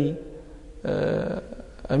المدني،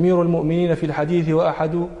 أمير المؤمنين في الحديث،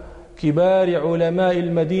 وأحد كبار علماء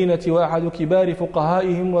المدينة، وأحد كبار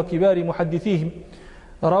فقهائهم وكبار محدثيهم.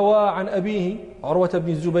 روى عن أبيه عروة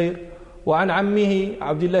بن الزبير، وعن عمه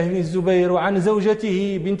عبد الله بن الزبير، وعن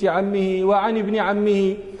زوجته بنت عمه، وعن ابن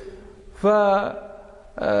عمه.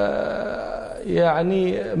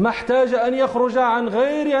 يعني ما احتاج أن يخرج عن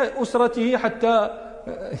غير أسرته حتى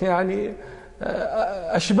يعني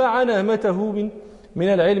أشبع نهمته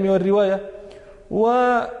من العلم والرواية.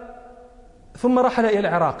 ثم رحل إلى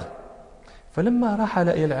العراق، فلما رحل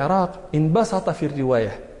إلى العراق انبسط في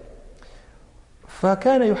الرواية،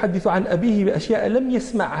 فكان يحدث عن أبيه بأشياء لم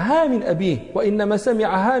يسمعها من أبيه، وإنما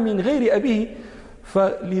سمعها من غير أبيه،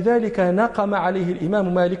 فلذلك نقم عليه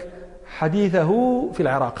الإمام مالك حديثه في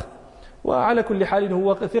العراق. وعلى كل حال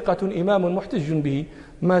هو ثقة إمام محتج به،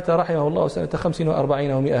 مات رحمه الله سنة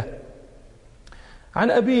 45 و100.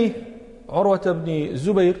 عن أبيه عروة بن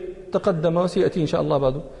الزبير تقدم وسيأتي إن شاء الله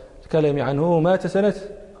بعد الكلام عنه، مات سنة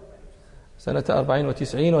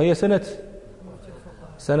 94، وهي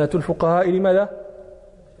سنة الفقهاء. لماذا؟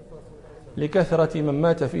 لكثرة من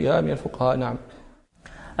مات فيها من الفقهاء. نعم.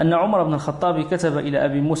 أن عمر بن الخطاب كتب إلى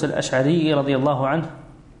أبي موسى الأشعري رضي الله عنه: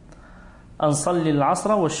 أن صلي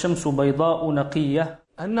العصر والشمس بيضاء نقية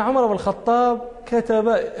أن عمر بن الخطاب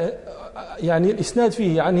كتب، يعني الإسناد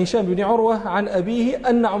فيه عن هشام بن عروة عن أبيه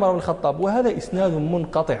أن عمر بن الخطاب، وهذا إسناد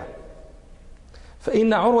منقطع،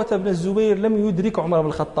 فإن عروة بن الزبير لم يدرك عمر بن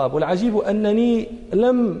الخطاب. والعجيب أنني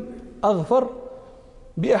لم أظفر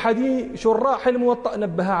بأحد شراح الموطأ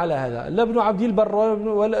نبه على هذا، لا ابن عبد البر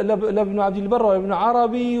ولا ابن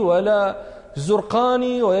عربي ولا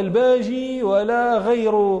الزرقاني ولا الباجي ولا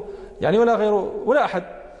غيره، يعني ولا أحد،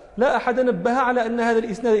 لا أحد نبه على أن هذا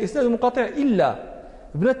الإسناد إسناد منقطع إلا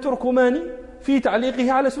ابن التركماني في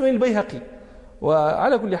تعليقه على سنن البيهقي.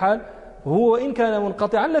 وعلى كل حال هو إن كان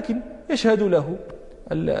منقطعا لكن يشهد له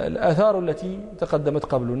الآثار التي تقدمت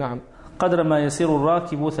قبله. نعم. قدر ما يسير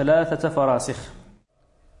الراكب 3 فراسخ.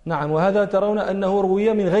 نعم، وهذا ترون أنه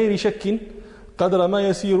روي من غير شك، قدر ما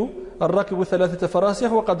يسير الراكب 3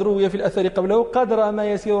 فراسخ، وقد روي في الأثر قبله قدر ما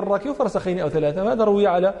يسير الراكب فرسخين أو 3، هذا روي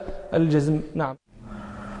على الجزم. نعم.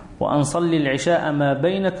 وأن صلي العشاء ما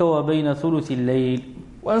بينك وبين ثلث الليل.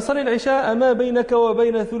 وأن صلي العشاء ما بينك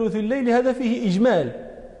وبين ثلث الليل، هذا فيه إجمال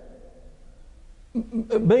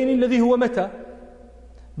بين الذي هو متى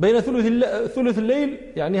بين ثلث الليل،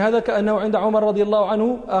 يعني هذا كأنه عند عمر رضي الله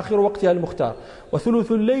عنه آخر وقتها المختار،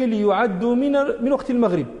 وثلث الليل يعد من وقت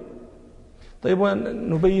المغرب. طيب،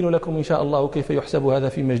 ونبين لكم إن شاء الله كيف يحسب هذا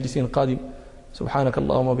في مجلس قادم. سبحانك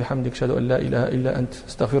اللهم وبحمدك، أشهد أن لا إله إلا أنت،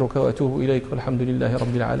 استغفرك وأتوب إليك، والحمد لله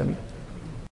رب العالمين.